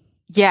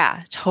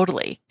 Yeah,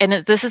 totally. And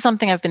this is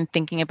something I've been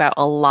thinking about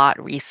a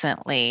lot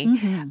recently,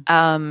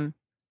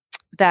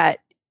 that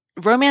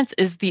romance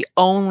is the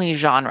only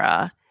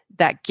genre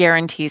that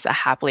guarantees a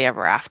happily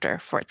ever after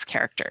for its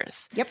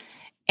characters. Yep.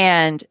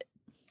 And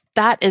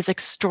that is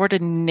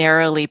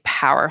extraordinarily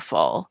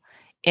powerful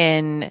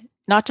in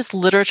not just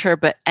literature,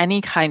 but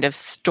any kind of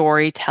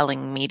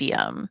storytelling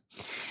medium.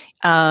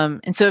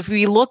 And so if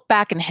we look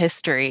back in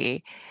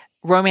history,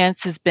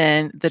 romance has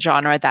been the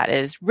genre that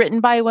is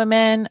written by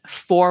women,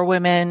 for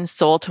women,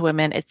 sold to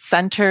women. It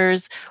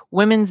centers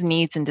women's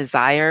needs and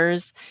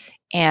desires,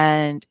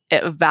 and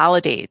it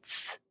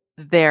validates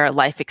their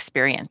life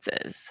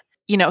experiences.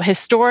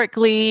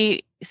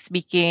 Historically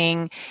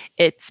speaking,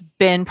 it's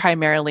been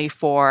primarily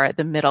for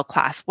the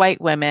middle-class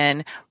white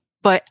women.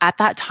 But at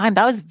that time,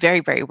 that was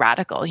very, very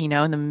radical.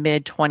 In the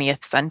mid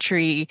 20th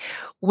century,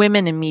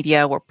 women in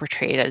media were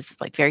portrayed as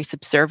like very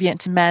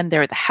subservient to men. They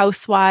were the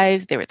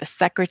housewives, they were the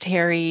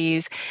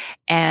secretaries.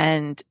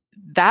 And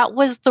that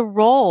was the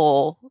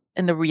role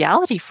and the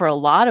reality for a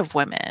lot of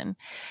women.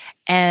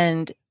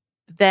 And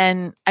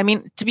then,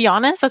 to be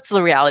honest, that's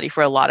the reality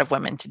for a lot of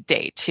women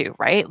today too,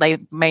 right? They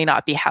may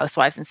not be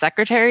housewives and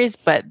secretaries,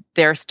 but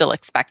they're still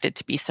expected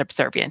to be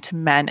subservient to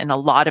men in a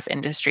lot of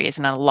industries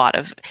and in a lot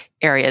of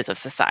areas of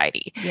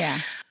society. Yeah.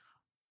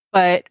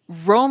 But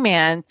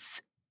romance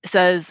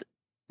says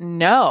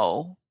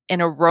no.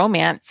 In a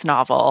romance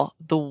novel,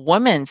 the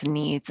woman's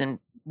needs and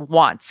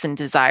wants and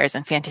desires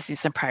and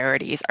fantasies and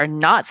priorities are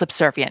not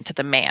subservient to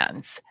the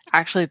man's.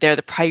 Actually, they're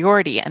the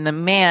priority, and the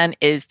man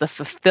is the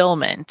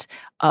fulfillment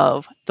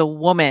of the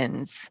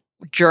woman's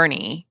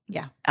journey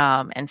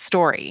and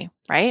story,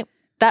 right?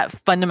 That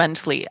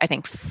fundamentally, I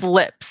think,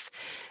 flips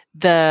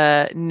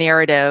the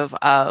narrative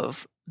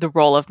of the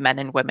role of men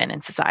and women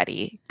in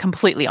society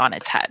completely on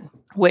its head,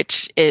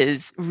 which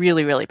is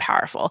really, really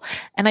powerful.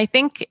 And I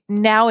think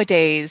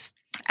nowadays,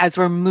 as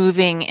we're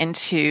moving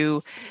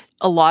into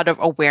a lot of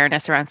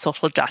awareness around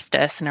social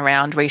justice and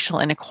around racial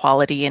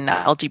inequality and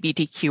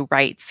LGBTQ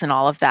rights and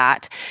all of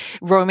that,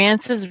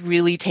 romance is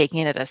really taking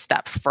it a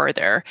step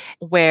further,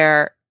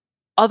 where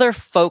other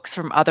folks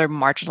from other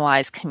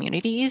marginalized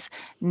communities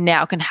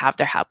now can have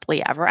their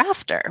happily ever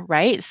after,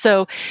 right?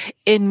 So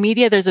in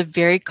media, there's a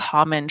very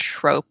common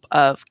trope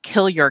of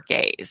kill your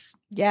gays.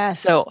 Yes.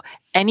 So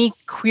any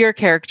queer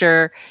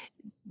character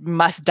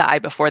must die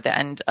before the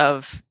end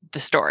of the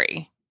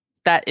story.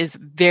 That is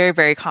very,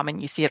 very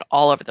common. You see it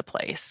all over the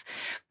place.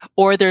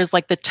 Or there's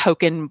like the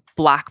token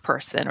Black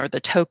person or the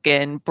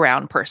token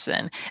brown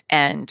person,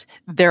 and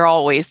they're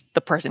always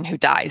the person who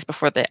dies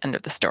before the end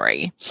of the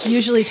story.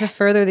 Usually to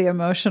further the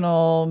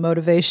emotional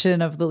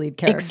motivation of the lead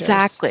characters.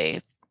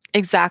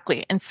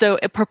 Exactly. And so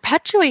it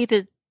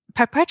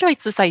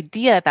perpetuates this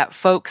idea that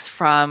folks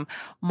from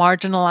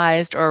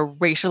marginalized or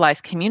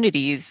racialized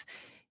communities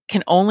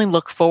can only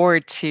look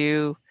forward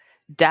to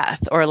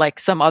death or like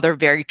some other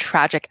very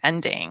tragic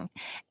ending.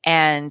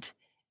 And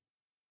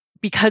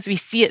because we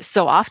see it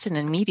so often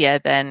in media,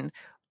 then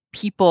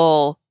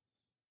people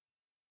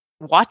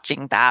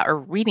watching that or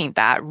reading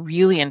that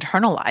really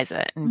internalize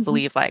it and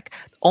believe like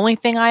the only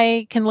thing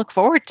I can look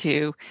forward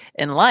to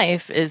in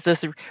life is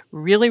this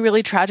really,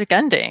 really tragic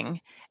ending.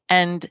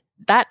 And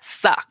that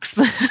sucks.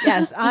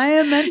 Yes, I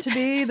am meant to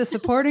be the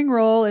supporting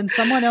role in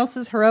someone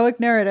else's heroic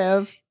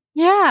narrative.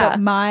 Yeah. But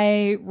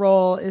my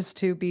role is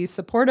to be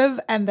supportive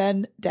and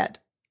then dead.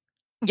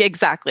 Yeah,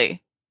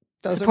 exactly.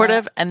 Those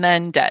supportive and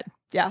then dead.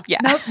 Yeah. Yeah.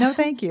 No,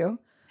 thank you.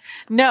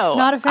 No,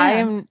 not a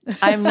fan.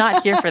 I'm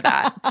not here for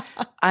that.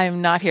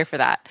 I'm not here for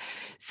that.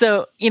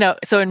 So,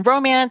 so in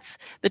romance,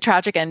 the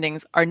tragic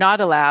endings are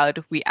not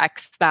allowed. We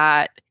X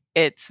that.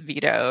 It's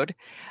vetoed.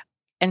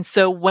 And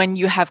so when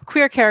you have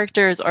queer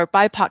characters or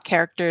BIPOC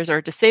characters or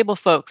disabled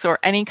folks or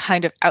any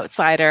kind of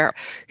outsider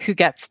who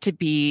gets to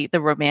be the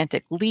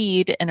romantic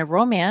lead in a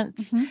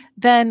romance,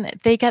 then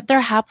they get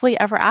their happily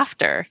ever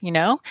after,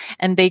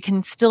 and they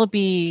can still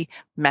be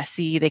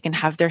messy. They can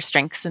have their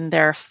strengths and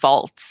their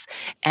faults,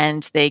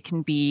 and they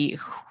can be,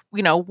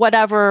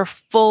 whatever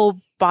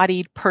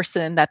full-bodied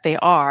person that they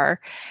are.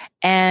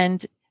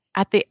 And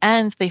at the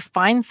end, they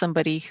find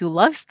somebody who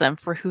loves them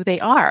for who they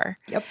are.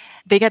 Yep.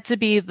 They get to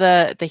be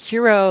the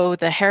hero,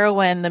 the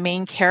heroine, the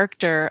main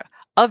character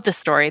of the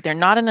story. They're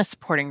not in a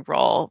supporting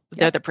role. Yep.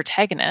 They're the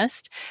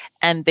protagonist,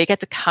 and they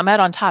get to come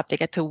out on top. They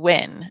get to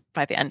win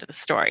by the end of the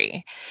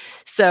story.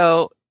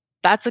 So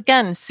that's,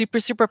 again, super,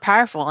 super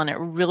powerful, and it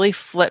really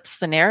flips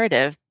the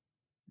narrative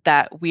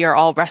that we are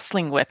all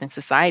wrestling with in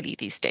society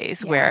these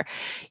days, where,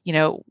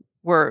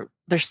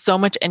 there's so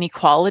much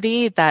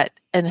inequality that,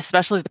 and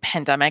especially the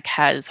pandemic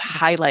has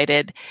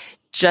highlighted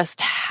just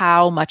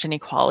how much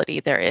inequality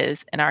there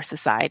is in our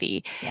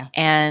society. Yeah.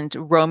 And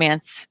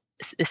romance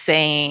is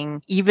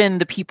saying even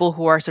the people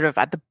who are sort of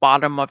at the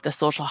bottom of the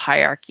social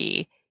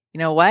hierarchy, you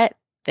know what?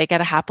 They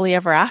get a happily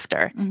ever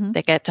after.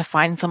 They get to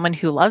find someone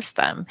who loves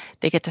them.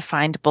 They get to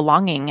find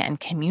belonging and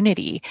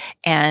community,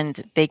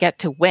 and they get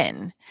to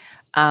win.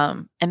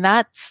 And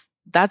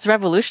that's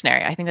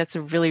revolutionary. I think that's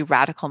a really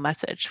radical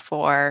message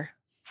for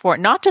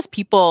not just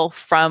people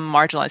from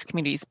marginalized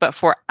communities, but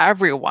for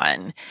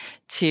everyone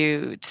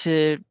to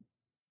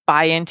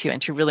buy into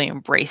and to really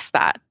embrace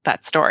that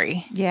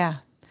story. Yeah.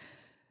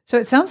 So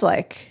it sounds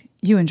like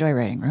you enjoy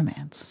writing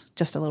romance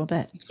just a little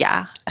bit.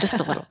 Yeah, just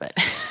a little bit.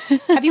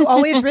 Have you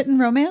always written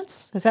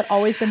romance? Has that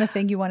always been the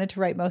thing you wanted to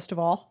write most of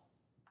all?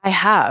 I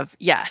have,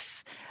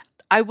 yes.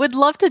 I would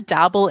love to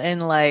dabble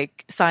in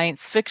like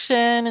science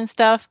fiction and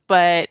stuff,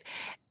 but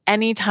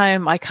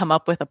anytime I come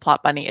up with a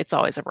plot bunny, it's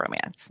always a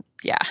romance.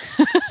 Yeah.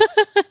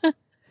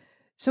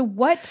 So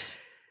what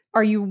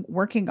are you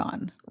working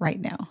on right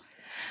now?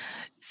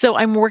 So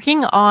I'm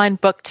working on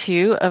book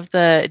 2 of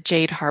the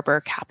Jade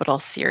Harbor Capital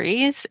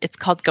series. It's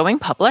called Going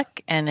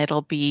Public, and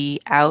it'll be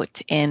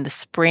out in the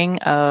spring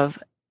of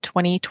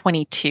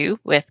 2022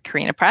 with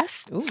Carina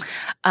Press.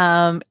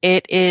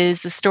 It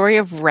is the story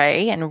of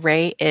Ray, and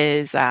Ray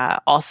is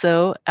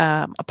also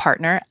a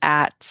partner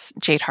at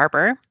Jade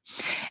Harbor,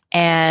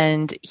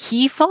 and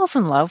he falls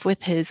in love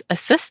with his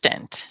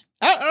assistant.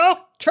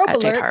 Trope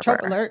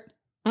alert.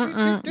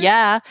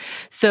 Yeah.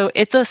 So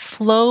it's a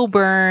slow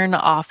burn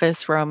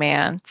office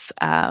romance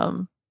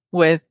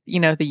with,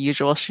 the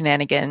usual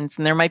shenanigans.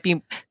 And there might be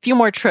a few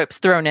more tropes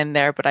thrown in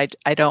there, but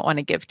I don't want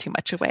to give too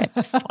much away at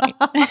this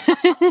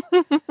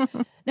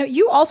point. Now,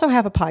 you also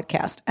have a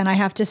podcast, and I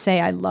have to say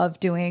I love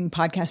doing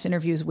podcast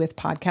interviews with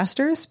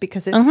podcasters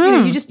because it,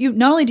 you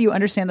not only do you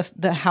understand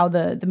the how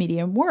the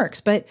medium works,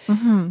 but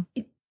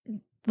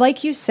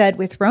Like you said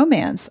with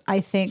romance, I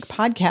think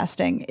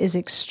podcasting is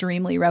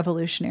extremely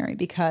revolutionary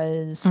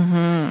because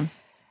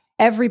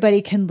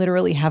everybody can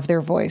literally have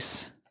their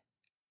voice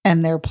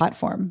and their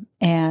platform.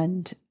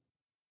 And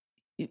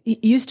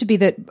it used to be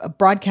that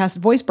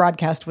voice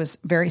broadcast was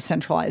very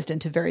centralized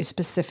into very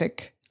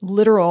specific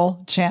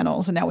literal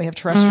channels. And now we have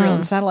terrestrial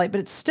and satellite,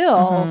 but it's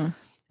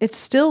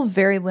still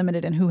very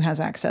limited in who has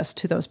access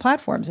to those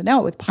platforms. And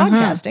now with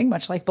podcasting,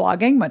 much like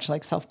blogging, much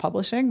like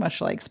self-publishing, much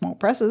like small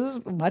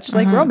presses, much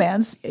like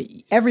romance,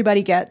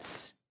 everybody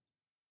gets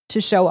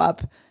to show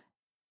up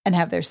and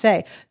have their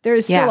say. There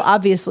is still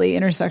obviously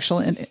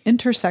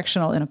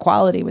intersectional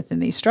inequality within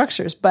these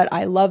structures, but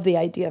I love the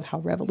idea of how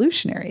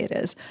revolutionary it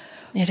is.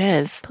 It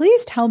is.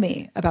 Please tell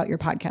me about your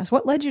podcast.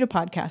 What led you to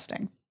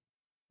podcasting?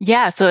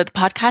 Yeah, so the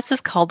podcast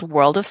is called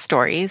World of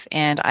Stories,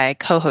 and I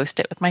co-host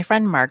it with my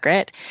friend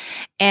Margaret.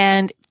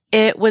 And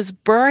it was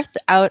birthed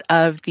out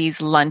of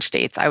these lunch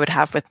dates I would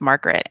have with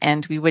Margaret,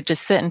 and we would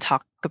just sit and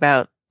talk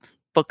about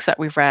books that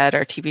we've read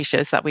or TV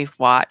shows that we've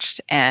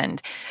watched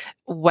and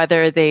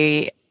whether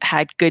they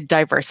had good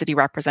diversity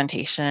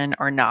representation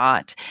or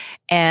not.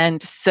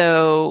 And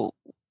so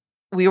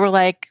we were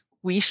like,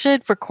 we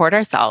should record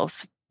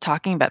ourselves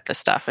talking about this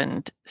stuff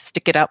and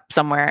stick it up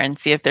somewhere and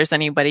see if there's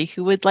anybody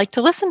who would like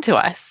to listen to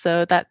us.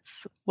 So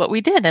that's what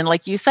we did. And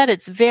like you said,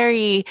 it's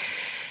very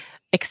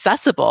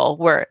accessible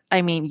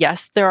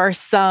yes, there are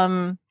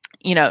some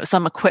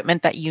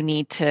equipment that you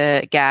need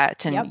to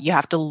get and you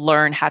have to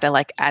learn how to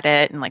like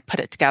edit and like put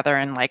it together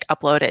and like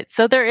upload it.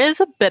 So there is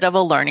a bit of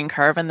a learning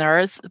curve and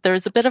there's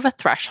a bit of a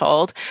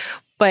threshold,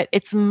 but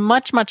it's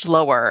much, much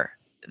lower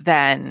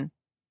than,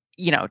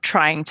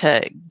 trying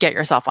to get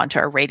yourself onto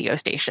a radio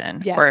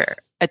station or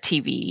a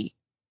TV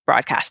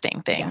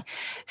broadcasting thing. Yeah.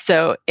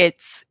 So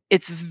it's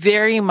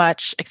very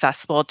much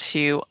accessible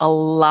to a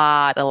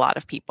lot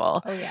of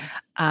people. Oh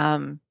yeah.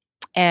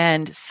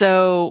 And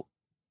so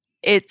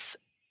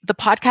the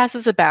podcast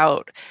is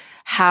about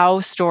how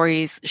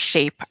stories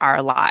shape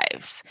our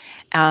lives.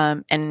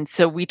 And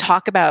so we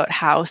talk about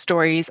how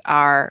stories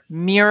are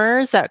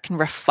mirrors that can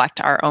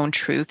reflect our own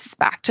truths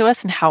back to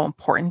us and how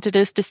important it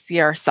is to see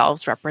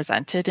ourselves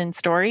represented in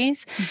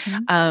stories.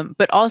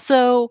 But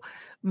also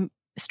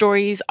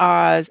stories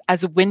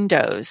as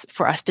windows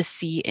for us to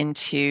see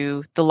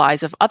into the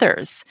lives of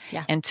others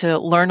and to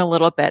learn a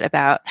little bit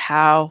about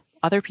how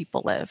other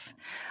people live.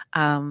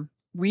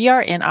 We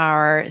are in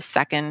our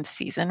second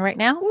season right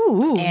now.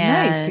 Ooh,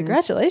 nice.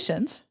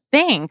 Congratulations.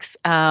 Thanks.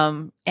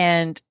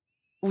 And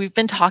we've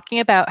been talking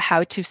about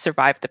how to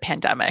survive the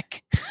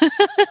pandemic,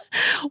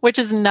 which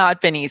has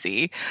not been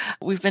easy.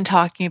 We've been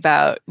talking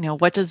about,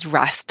 what does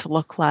rest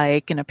look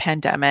like in a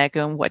pandemic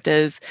and what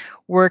does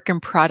work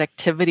and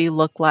productivity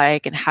look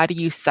like and how do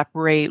you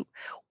separate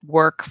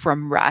work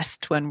from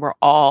rest when we're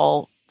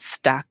all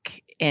stuck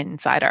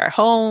inside our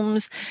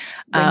homes?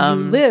 When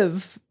you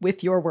live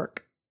with your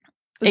work.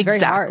 It's exactly.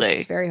 Very hard.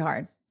 It's very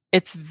hard.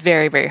 It's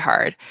very, very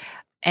hard.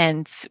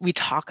 And we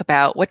talk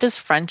about what does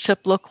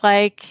friendship look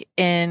like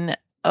in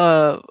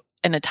a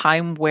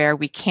time where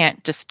we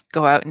can't just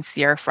go out and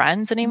see our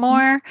friends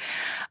anymore.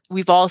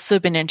 We've also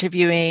been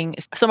interviewing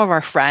some of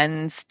our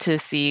friends to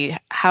see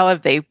how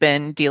have they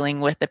been dealing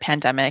with the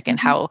pandemic and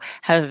how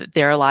have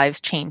their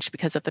lives changed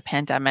because of the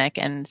pandemic.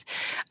 And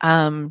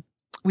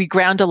we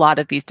ground a lot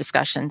of these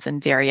discussions in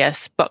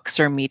various books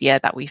or media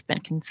that we've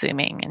been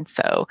consuming. And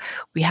so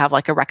we have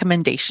like a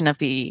recommendation of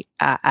the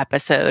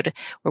episode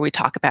where we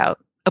talk about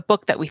a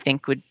book that we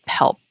think would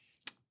help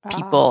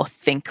people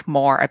think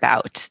more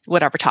about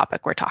whatever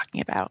topic we're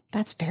talking about.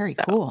 That's very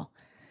cool.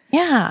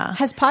 Yeah.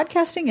 Has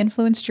podcasting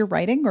influenced your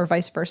writing or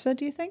vice versa,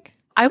 do you think?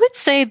 I would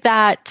say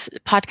that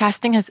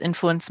podcasting has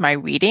influenced my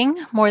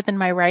reading more than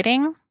my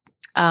writing.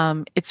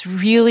 It's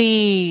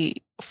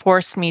really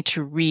forced me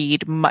to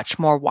read much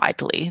more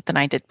widely than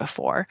I did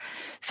before.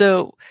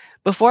 So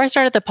before I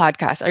started the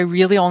podcast, I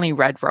really only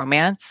read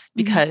romance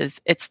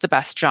because it's the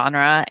best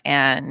genre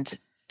and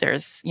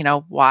there's,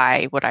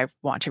 why would I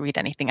want to read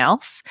anything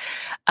else?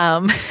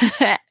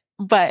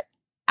 But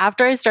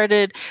after I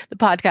started the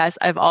podcast,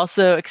 I've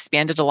also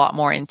expanded a lot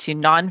more into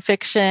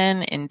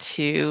nonfiction,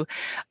 into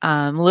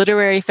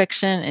literary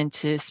fiction,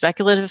 into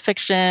speculative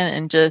fiction,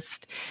 and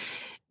just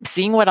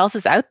seeing what else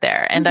is out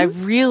there. And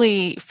I've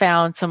really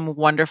found some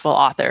wonderful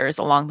authors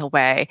along the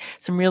way,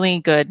 some really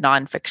good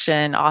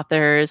nonfiction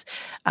authors,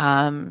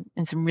 and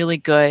some really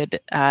good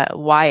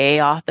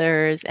YA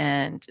authors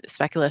and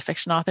speculative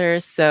fiction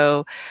authors.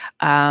 So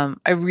I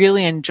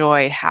really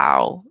enjoyed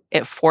how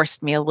it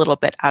forced me a little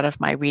bit out of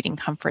my reading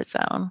comfort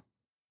zone.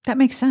 That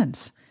makes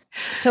sense.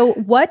 So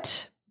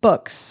what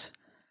books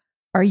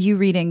are you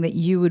reading that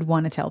you would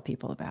want to tell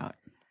people about?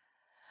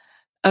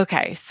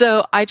 Okay,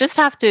 so I just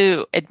have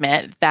to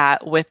admit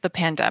that with the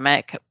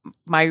pandemic,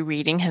 my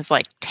reading has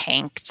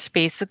tanked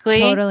basically.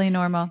 Totally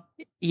normal.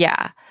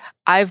 Yeah.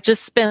 I've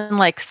just been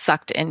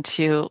sucked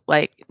into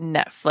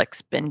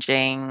Netflix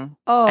binging.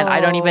 Oh, and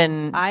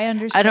I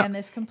understand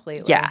this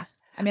completely. Yeah.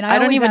 I mean, I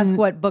always ask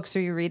what books are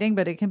you reading,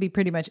 but it can be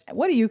pretty much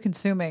what are you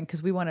consuming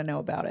because we want to know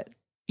about it.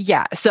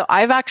 Yeah. So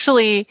I've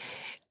actually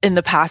in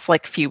the past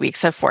like few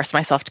weeks have forced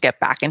myself to get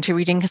back into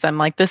reading because I'm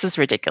like, this is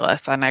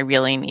ridiculous and I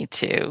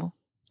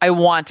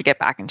want to get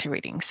back into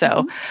reading.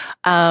 So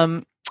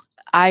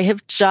I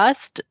have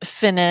just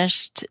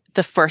finished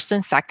the first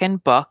and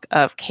second book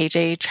of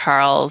KJ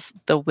Charles'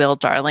 The Will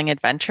Darling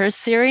Adventures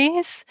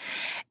series.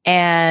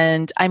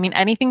 And I mean,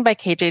 anything by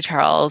KJ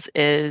Charles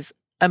is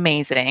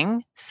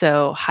amazing.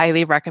 So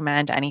highly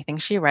recommend anything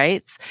she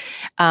writes.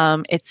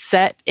 It's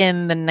set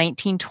in the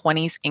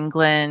 1920s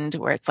England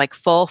where it's like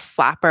full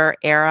flapper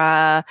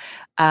era.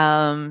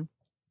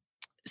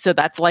 So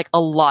that's like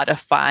a lot of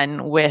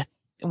fun with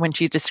when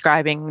she's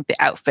describing the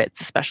outfits,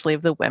 especially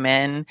of the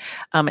women.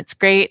 It's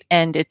great.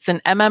 And it's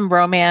an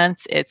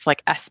romance. It's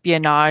like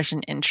espionage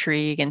and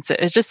intrigue. And so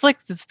it's just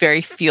like this very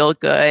feel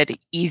good,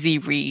 easy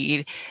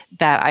read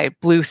that I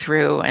blew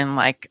through in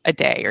like a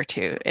day or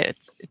two.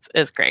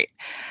 It's great.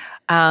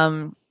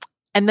 And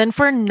then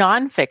for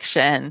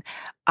nonfiction,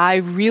 I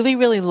really,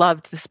 really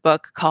loved this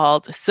book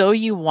called So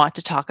You Want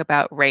to Talk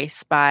About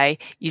Race by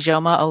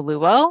Ijoma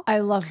Oluo.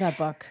 I love that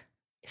book.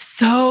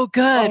 So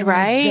good,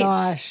 right? Oh my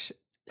gosh.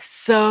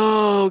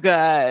 So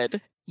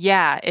good.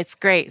 Yeah, it's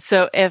great.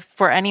 So if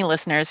for any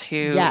listeners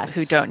who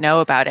don't know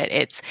about it,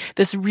 it's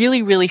this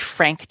really, really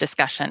frank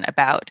discussion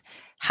about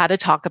how to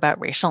talk about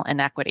racial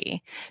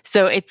inequity.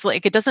 So it's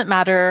like, it doesn't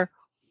matter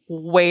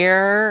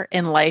where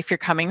in life you're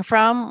coming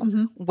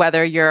from,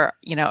 whether you're,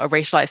 a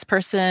racialized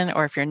person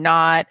or if you're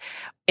not.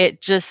 It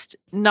just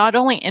not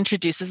only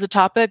introduces the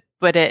topic,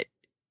 but it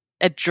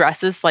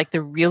addresses like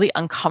the really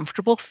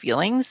uncomfortable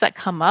feelings that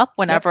come up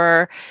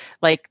whenever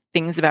like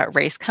things about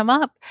race come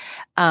up.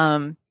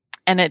 And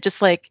it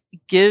just like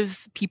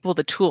gives people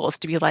the tools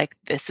to be like,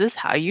 this is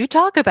how you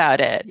talk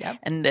about it.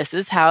 And this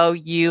is how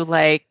you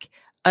like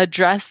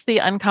address the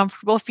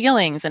uncomfortable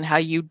feelings and how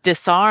you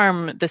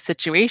disarm the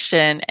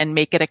situation and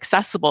make it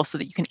accessible so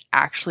that you can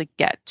actually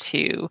get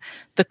to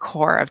the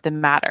core of the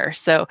matter.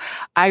 So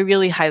I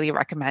really highly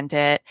recommend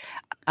it.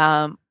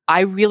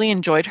 I really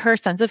enjoyed her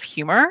sense of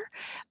humor.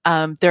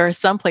 There are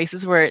some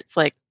places where it's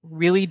like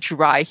really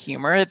dry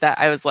humor that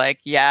I was like,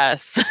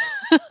 yes,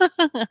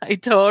 I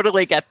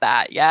totally get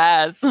that.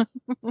 Yes.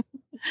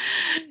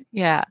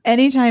 Yeah.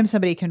 Anytime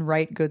somebody can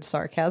write good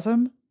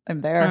sarcasm,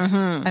 I'm there.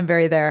 I'm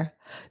very there.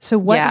 So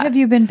what have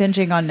you been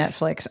binging on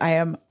Netflix? I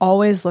am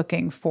always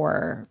looking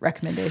for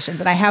recommendations.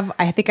 And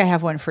I think I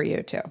have one for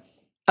you too.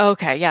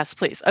 Okay. Yes,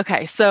 please.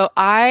 Okay. So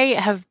I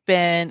have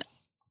been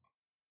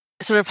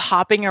sort of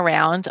hopping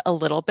around a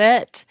little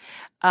bit.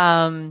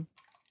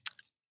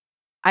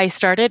 I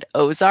started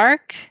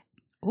Ozark,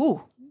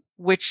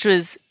 which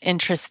was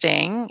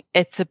interesting.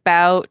 It's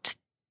about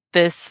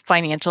this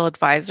financial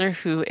advisor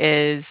who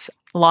is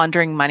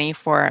laundering money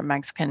for a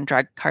Mexican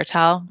drug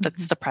cartel.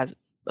 That's the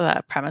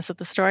premise of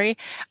the story.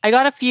 I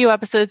got a few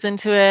episodes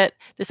into it,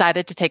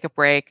 decided to take a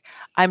break.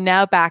 I'm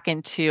now back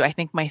into, I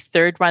think, my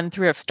third run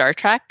through of Star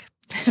Trek.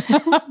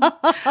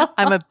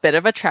 I'm a bit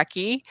of a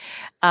Trekkie.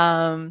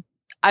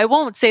 I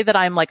won't say that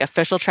I'm like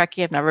official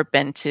Trekkie. I've never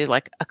been to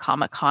like a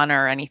Comic-Con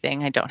or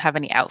anything. I don't have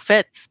any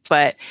outfits,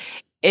 but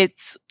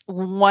it's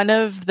one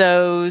of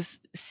those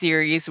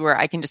series where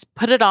I can just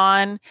put it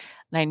on and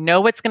I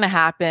know what's going to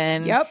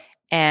happen.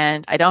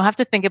 And I don't have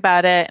to think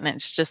about it. And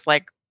it's just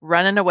like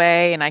running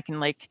away and I can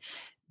like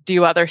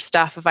do other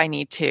stuff if I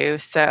need to.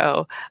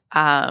 So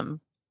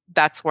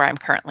that's where I'm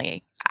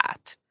currently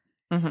at.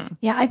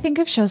 Yeah, I think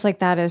of shows like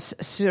that as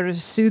sort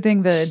of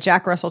soothing the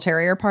Jack Russell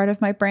Terrier part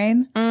of my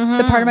brain.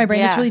 The part of my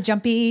brain that's really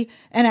jumpy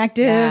and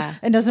active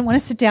and doesn't want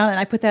to sit down. And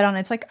I put that on. And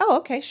it's like, oh,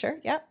 okay, sure.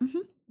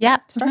 Yeah.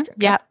 Star Trek.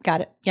 Yeah.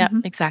 Got it. Yeah,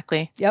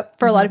 exactly. Yep.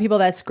 For a lot of people,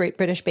 that's Great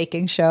British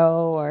Baking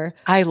Show or.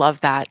 I love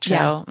that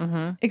show.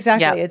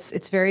 Exactly. Yeah.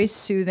 It's very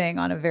soothing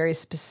on a very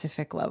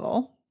specific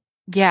level.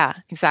 Yeah,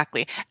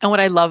 exactly. And what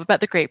I love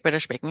about the Great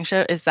British Baking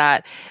Show is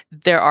that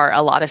there are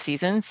a lot of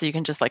seasons, so you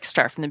can just like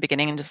start from the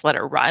beginning and just let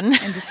it run.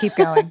 And just keep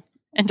going.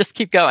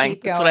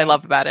 That's what I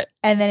love about it.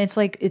 And then it's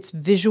like, it's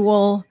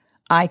visual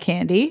eye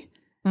candy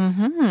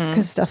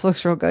because stuff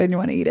looks real good and you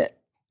want to eat it.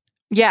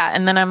 Yeah.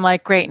 And then I'm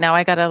like, great, now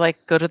I got to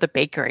like go to the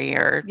bakery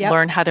or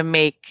learn how to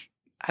make,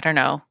 I don't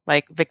know,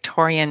 like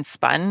Victorian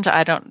sponge.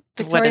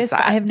 What is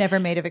that? I have never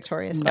made a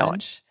Victoria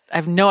sponge. No, I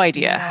have no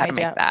idea how to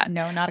make that.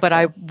 No, not a But clue.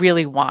 I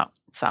really want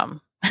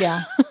some.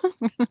 Yeah.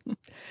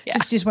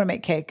 Just want to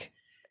make cake.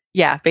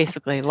 Yeah,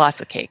 basically lots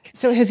of cake.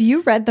 So have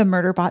you read the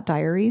Murderbot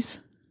Diaries?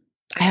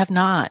 I have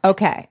not.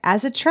 Okay.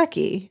 As a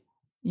Trekkie,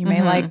 you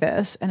may like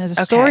this. And as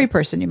a story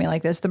person, you may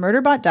like this. The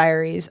Murderbot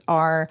Diaries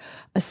are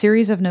a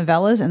series of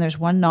novellas, and there's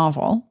one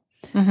novel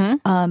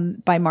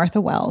by Martha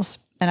Wells.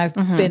 And I've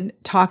been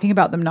talking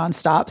about them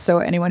nonstop. So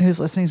anyone who's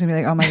listening is going to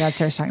be like, oh my God,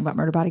 Sarah's talking about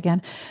Murderbot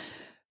again.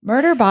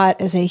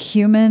 Murderbot is a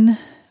human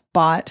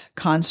bot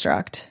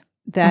construct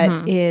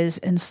that is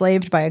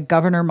enslaved by a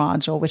governor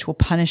module, which will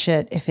punish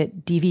it if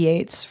it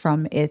deviates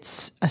from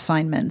its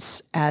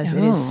assignments as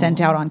it is sent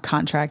out on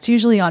contracts,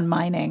 usually on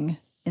mining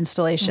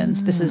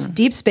installations. This is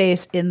deep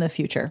space in the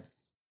future.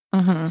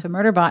 So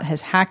Murderbot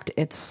has hacked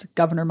its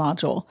governor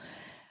module,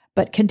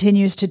 but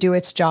continues to do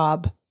its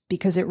job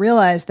because it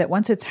realized that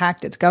once it's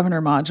hacked its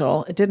governor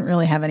module, it didn't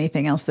really have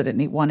anything else that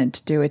it wanted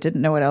to do. It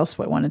didn't know what else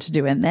it wanted to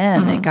do. And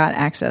then it got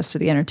access to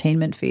the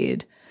entertainment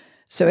feed.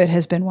 So it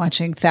has been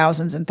watching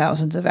thousands and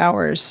thousands of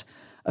hours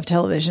of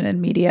television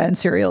and media and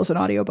serials and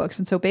audiobooks.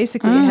 And so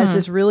basically it has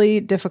this really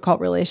difficult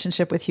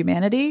relationship with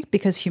humanity,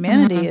 because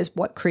humanity is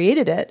what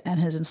created it and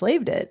has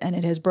enslaved it, and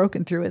it has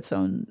broken through its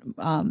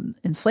own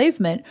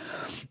enslavement.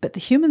 But the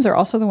humans are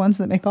also the ones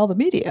that make all the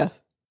media.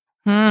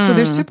 So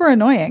they're super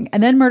annoying.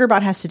 And then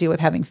Murderbot has to deal with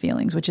having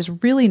feelings, which is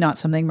really not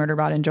something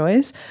Murderbot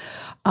enjoys.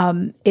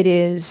 It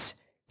is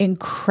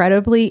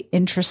incredibly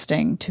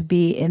interesting to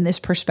be in this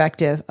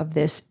perspective of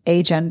this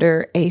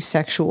agender,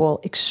 asexual,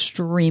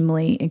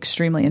 extremely,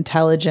 extremely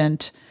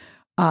intelligent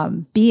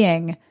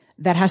being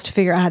that has to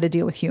figure out how to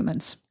deal with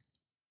humans.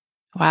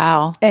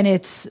 Wow. And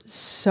it's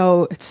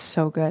so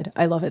good.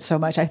 I love it so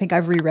much. I think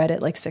I've reread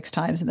it like 6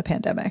 times in the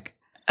pandemic.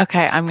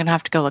 Okay, I'm going to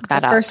have to go look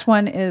that up. The first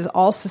one is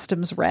All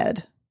Systems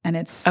Red, and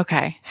it's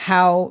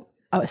how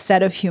a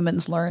set of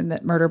humans learn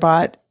that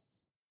Murderbot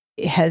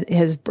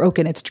has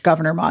broken its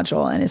governor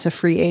module and is a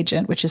free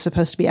agent, which is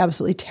supposed to be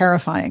absolutely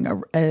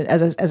terrifying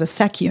as a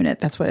sec unit.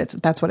 That's what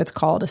it's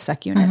called, a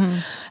sec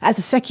unit. As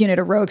a sec unit,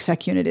 a rogue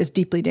sec unit is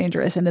deeply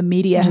dangerous, and the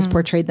media has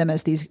portrayed them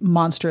as these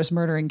monstrous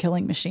murdering,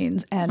 killing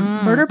machines. And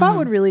Murderbot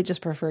would really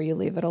just prefer you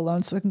leave it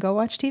alone so it can go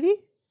watch TV.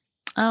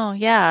 Oh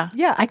yeah,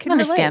 yeah, I can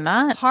understand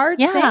relate. that.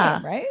 Hard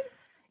same, right?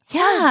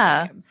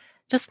 Yeah,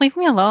 just leave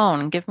me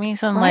alone. Give me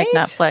some like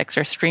Netflix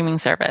or streaming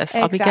service.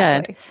 I'll be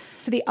good.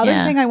 So the other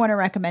thing I want to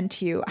recommend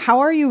to you, how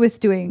are you with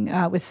doing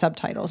with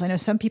subtitles? I know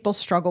some people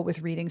struggle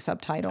with reading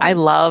subtitles. I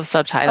love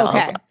subtitles.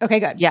 Okay,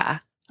 good. Yeah,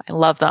 I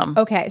love them.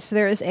 Okay, so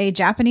there is a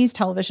Japanese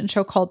television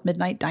show called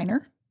Midnight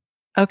Diner.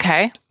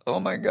 Okay. Oh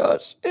my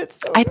gosh, it's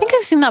so I think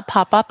I've seen that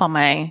pop up on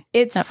my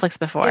Netflix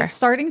before. It's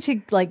starting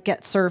to like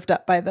get served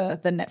up by the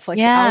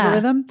Netflix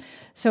algorithm.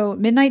 So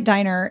Midnight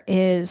Diner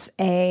is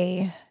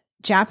a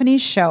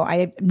Japanese show. I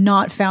have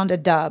not found a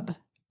dub.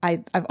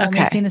 I've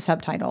only seen the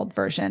subtitled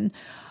version,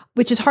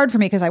 which is hard for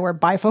me because I wear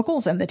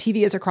bifocals and the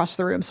TV is across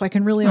the room. So I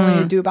can really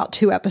only do about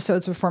 2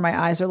 episodes before my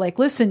eyes are like,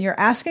 listen, you're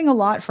asking a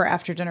lot for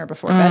after dinner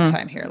before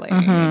bedtime here, lady.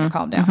 You need to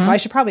calm down. So I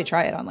should probably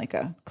try it on like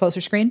a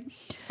closer screen.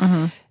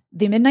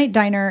 The Midnight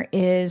Diner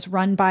is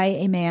run by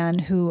a man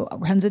who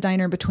runs a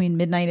diner between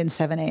midnight and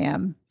 7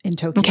 a.m. in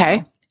Tokyo.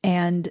 Okay.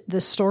 And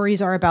the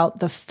stories are about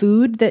the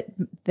food that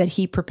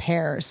he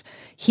prepares.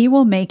 He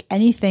will make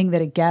anything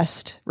that a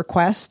guest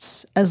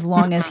requests as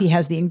long as he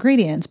has the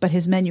ingredients, but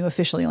his menu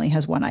officially only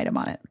has 1 item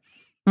on it.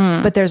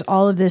 But there's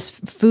all of this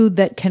food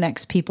that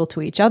connects people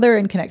to each other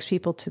and connects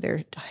people to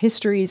their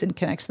histories and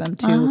connects them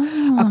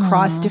to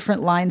across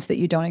different lines that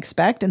you don't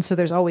expect. And so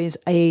there's always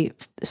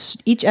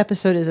each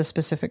episode is a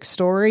specific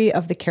story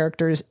of the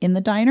characters in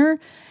the diner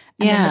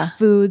and then the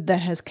food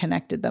that has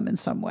connected them in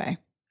some way.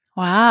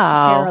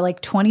 Wow. They are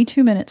like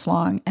 22 minutes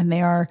long and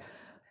they are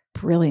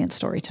brilliant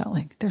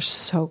storytelling. They're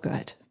so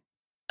good.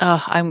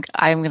 Oh, I'm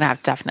going to have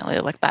to definitely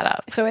look that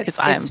up. So it's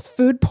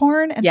food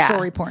porn and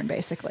story porn,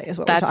 basically, is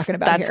what we're talking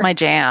about here. That's my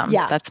jam.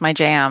 Yeah. That's my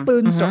jam.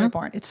 Food and story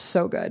porn. It's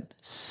so good.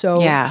 So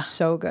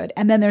good.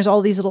 And then there's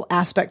all these little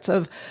aspects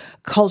of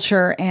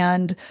culture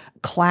and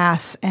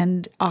class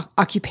and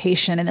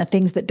occupation and the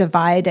things that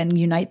divide and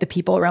unite the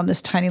people around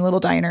this tiny little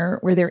diner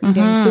where they're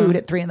eating food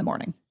at 3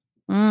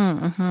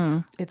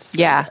 a.m. It's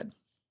so good.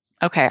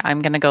 Okay,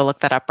 I'm gonna go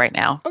look that up right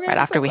now, right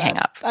after we hang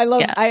up. I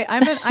love.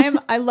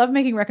 I love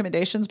making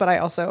recommendations, but I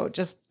also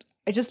just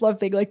love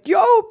being like,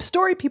 yo,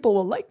 story people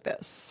will like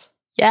this.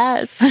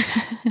 Yes.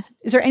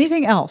 Is there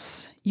anything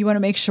else you want to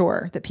make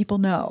sure that people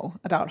know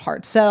about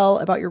Hard Sell,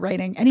 about your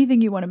writing?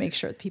 Anything you want to make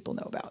sure that people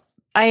know about?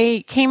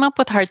 I came up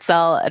with Hard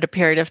Sell at a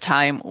period of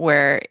time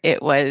where I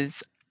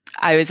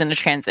was in a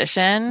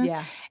transition.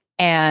 Yeah.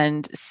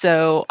 And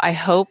so I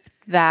hope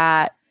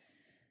that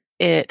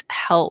it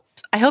helped.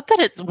 I hope that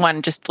it's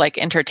just like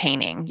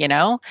entertaining,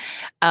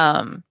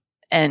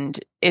 and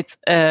it's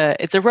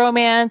a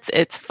romance.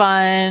 It's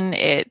fun.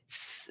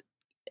 It's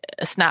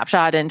a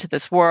snapshot into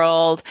this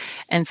world.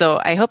 And so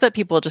I hope that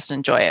people just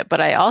enjoy it, but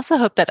I also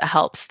hope that it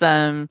helps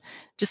them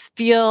just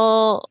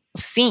feel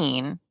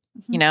seen,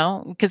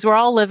 because we're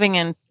all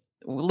living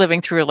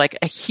through like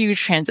a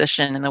huge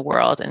transition in the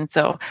world. And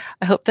so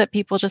I hope that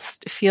people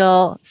just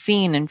feel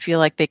seen and feel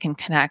like they can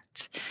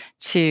connect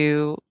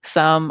to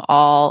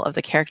all of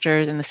the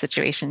characters and the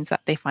situations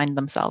that they find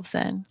themselves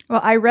in. Well,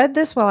 I read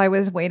this while I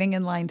was waiting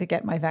in line to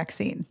get my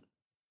vaccine.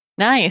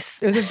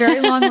 Nice. It was a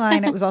very long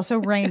line. It was also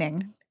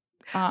raining.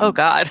 Oh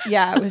God.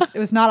 Yeah, it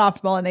was not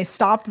optimal. And they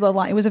stopped the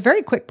line. It was a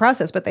very quick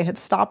process, but they had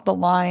stopped the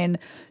line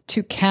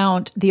to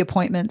count the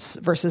appointments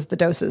versus the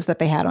doses that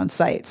they had on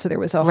site. So there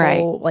was a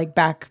whole like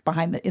back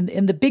behind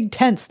in the big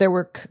tents, there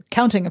were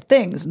counting of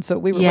things. And so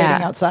we were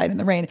waiting outside in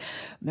the rain.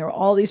 And there were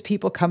all these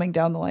people coming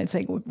down the line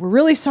saying, we're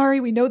really sorry.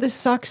 We know this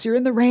sucks. You're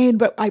in the rain,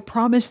 but I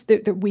promise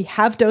that we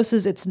have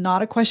doses. It's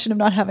not a question of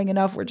not having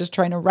enough. We're just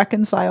trying to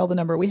reconcile the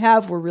number we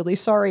have. We're really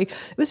sorry.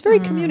 It was very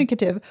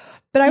communicative.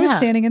 But I was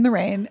standing in the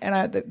rain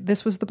and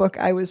this was the book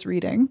I was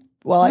reading.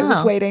 while I was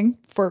Oh, waiting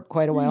for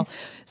quite a while.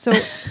 So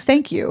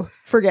thank you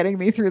for getting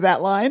me through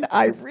that line.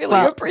 I really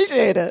well,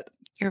 appreciate it.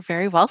 you're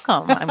very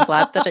welcome. I'm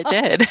glad that it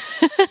did.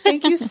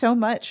 Thank you so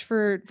much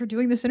for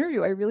doing this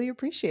interview. I really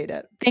appreciate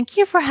it. Thank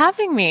you for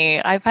having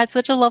me. I've had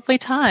such a lovely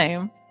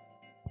time.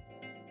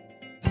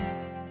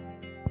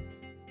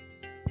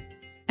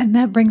 And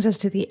that brings us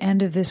to the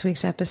end of this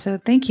week's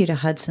episode. Thank you to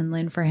Hudson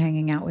Lynn for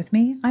hanging out with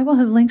me. I will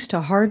have links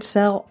to Hard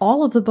Sell,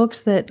 all of the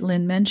books that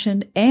Lynn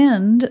mentioned,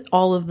 and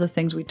all of the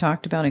things we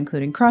talked about,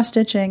 including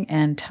cross-stitching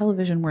and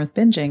television worth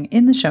binging,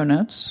 in the show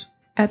notes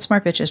at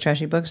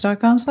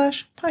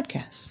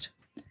smartbitchestrashybooks.com/podcast.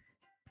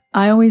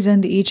 I always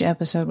end each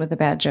episode with a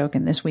bad joke,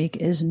 and this week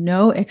is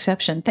no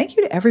exception. Thank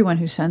you to everyone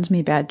who sends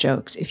me bad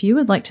jokes. If you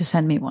would like to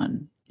send me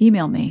one,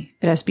 email me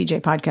at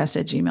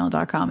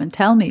sbjpodcast@gmail.com and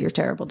tell me your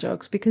terrible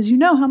jokes because you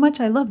know how much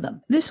I love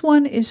them. This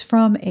one is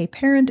from a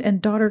parent and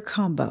daughter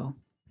combo.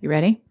 You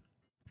ready?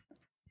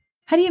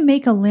 How do you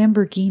make a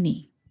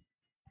Lamborghini?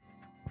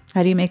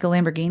 How do you make a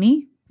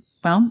Lamborghini?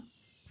 Well,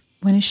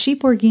 when a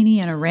Sheeporghini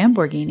and a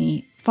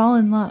Ramborghini fall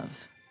in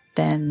love,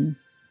 then,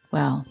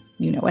 well,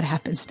 you know what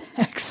happens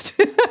next.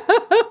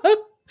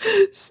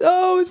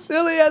 So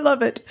silly. I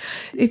love it.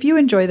 If you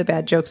enjoy the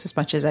bad jokes as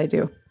much as I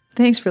do,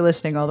 thanks for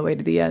listening all the way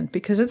to the end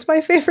because it's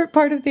my favorite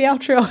part of the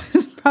outro.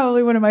 It's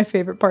probably one of my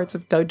favorite parts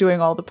of doing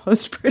all the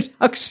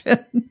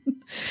post-production.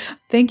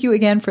 Thank you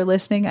again for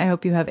listening. I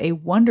hope you have a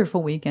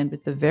wonderful weekend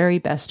with the very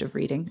best of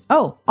reading.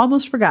 Oh,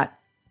 almost forgot.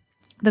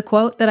 The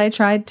quote that I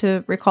tried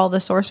to recall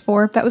the source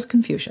for, that was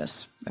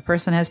Confucius. A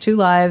person has two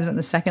lives and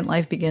the second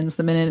life begins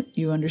the minute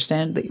you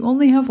understand that you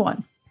only have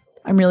one.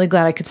 I'm really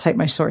glad I could cite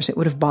my source. It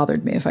would have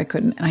bothered me if I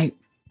couldn't. And I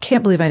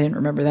can't believe I didn't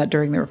remember that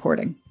during the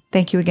recording.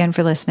 Thank you again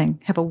for listening.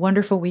 Have a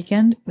wonderful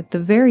weekend with the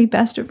very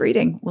best of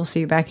reading. We'll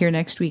see you back here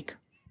next week.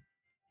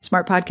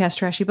 Smart Podcast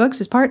Trashy Books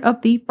is part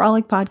of the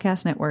Frolic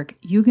Podcast Network.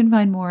 You can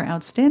find more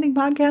outstanding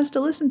podcasts to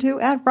listen to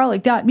at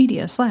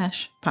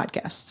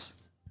frolic.media/podcasts.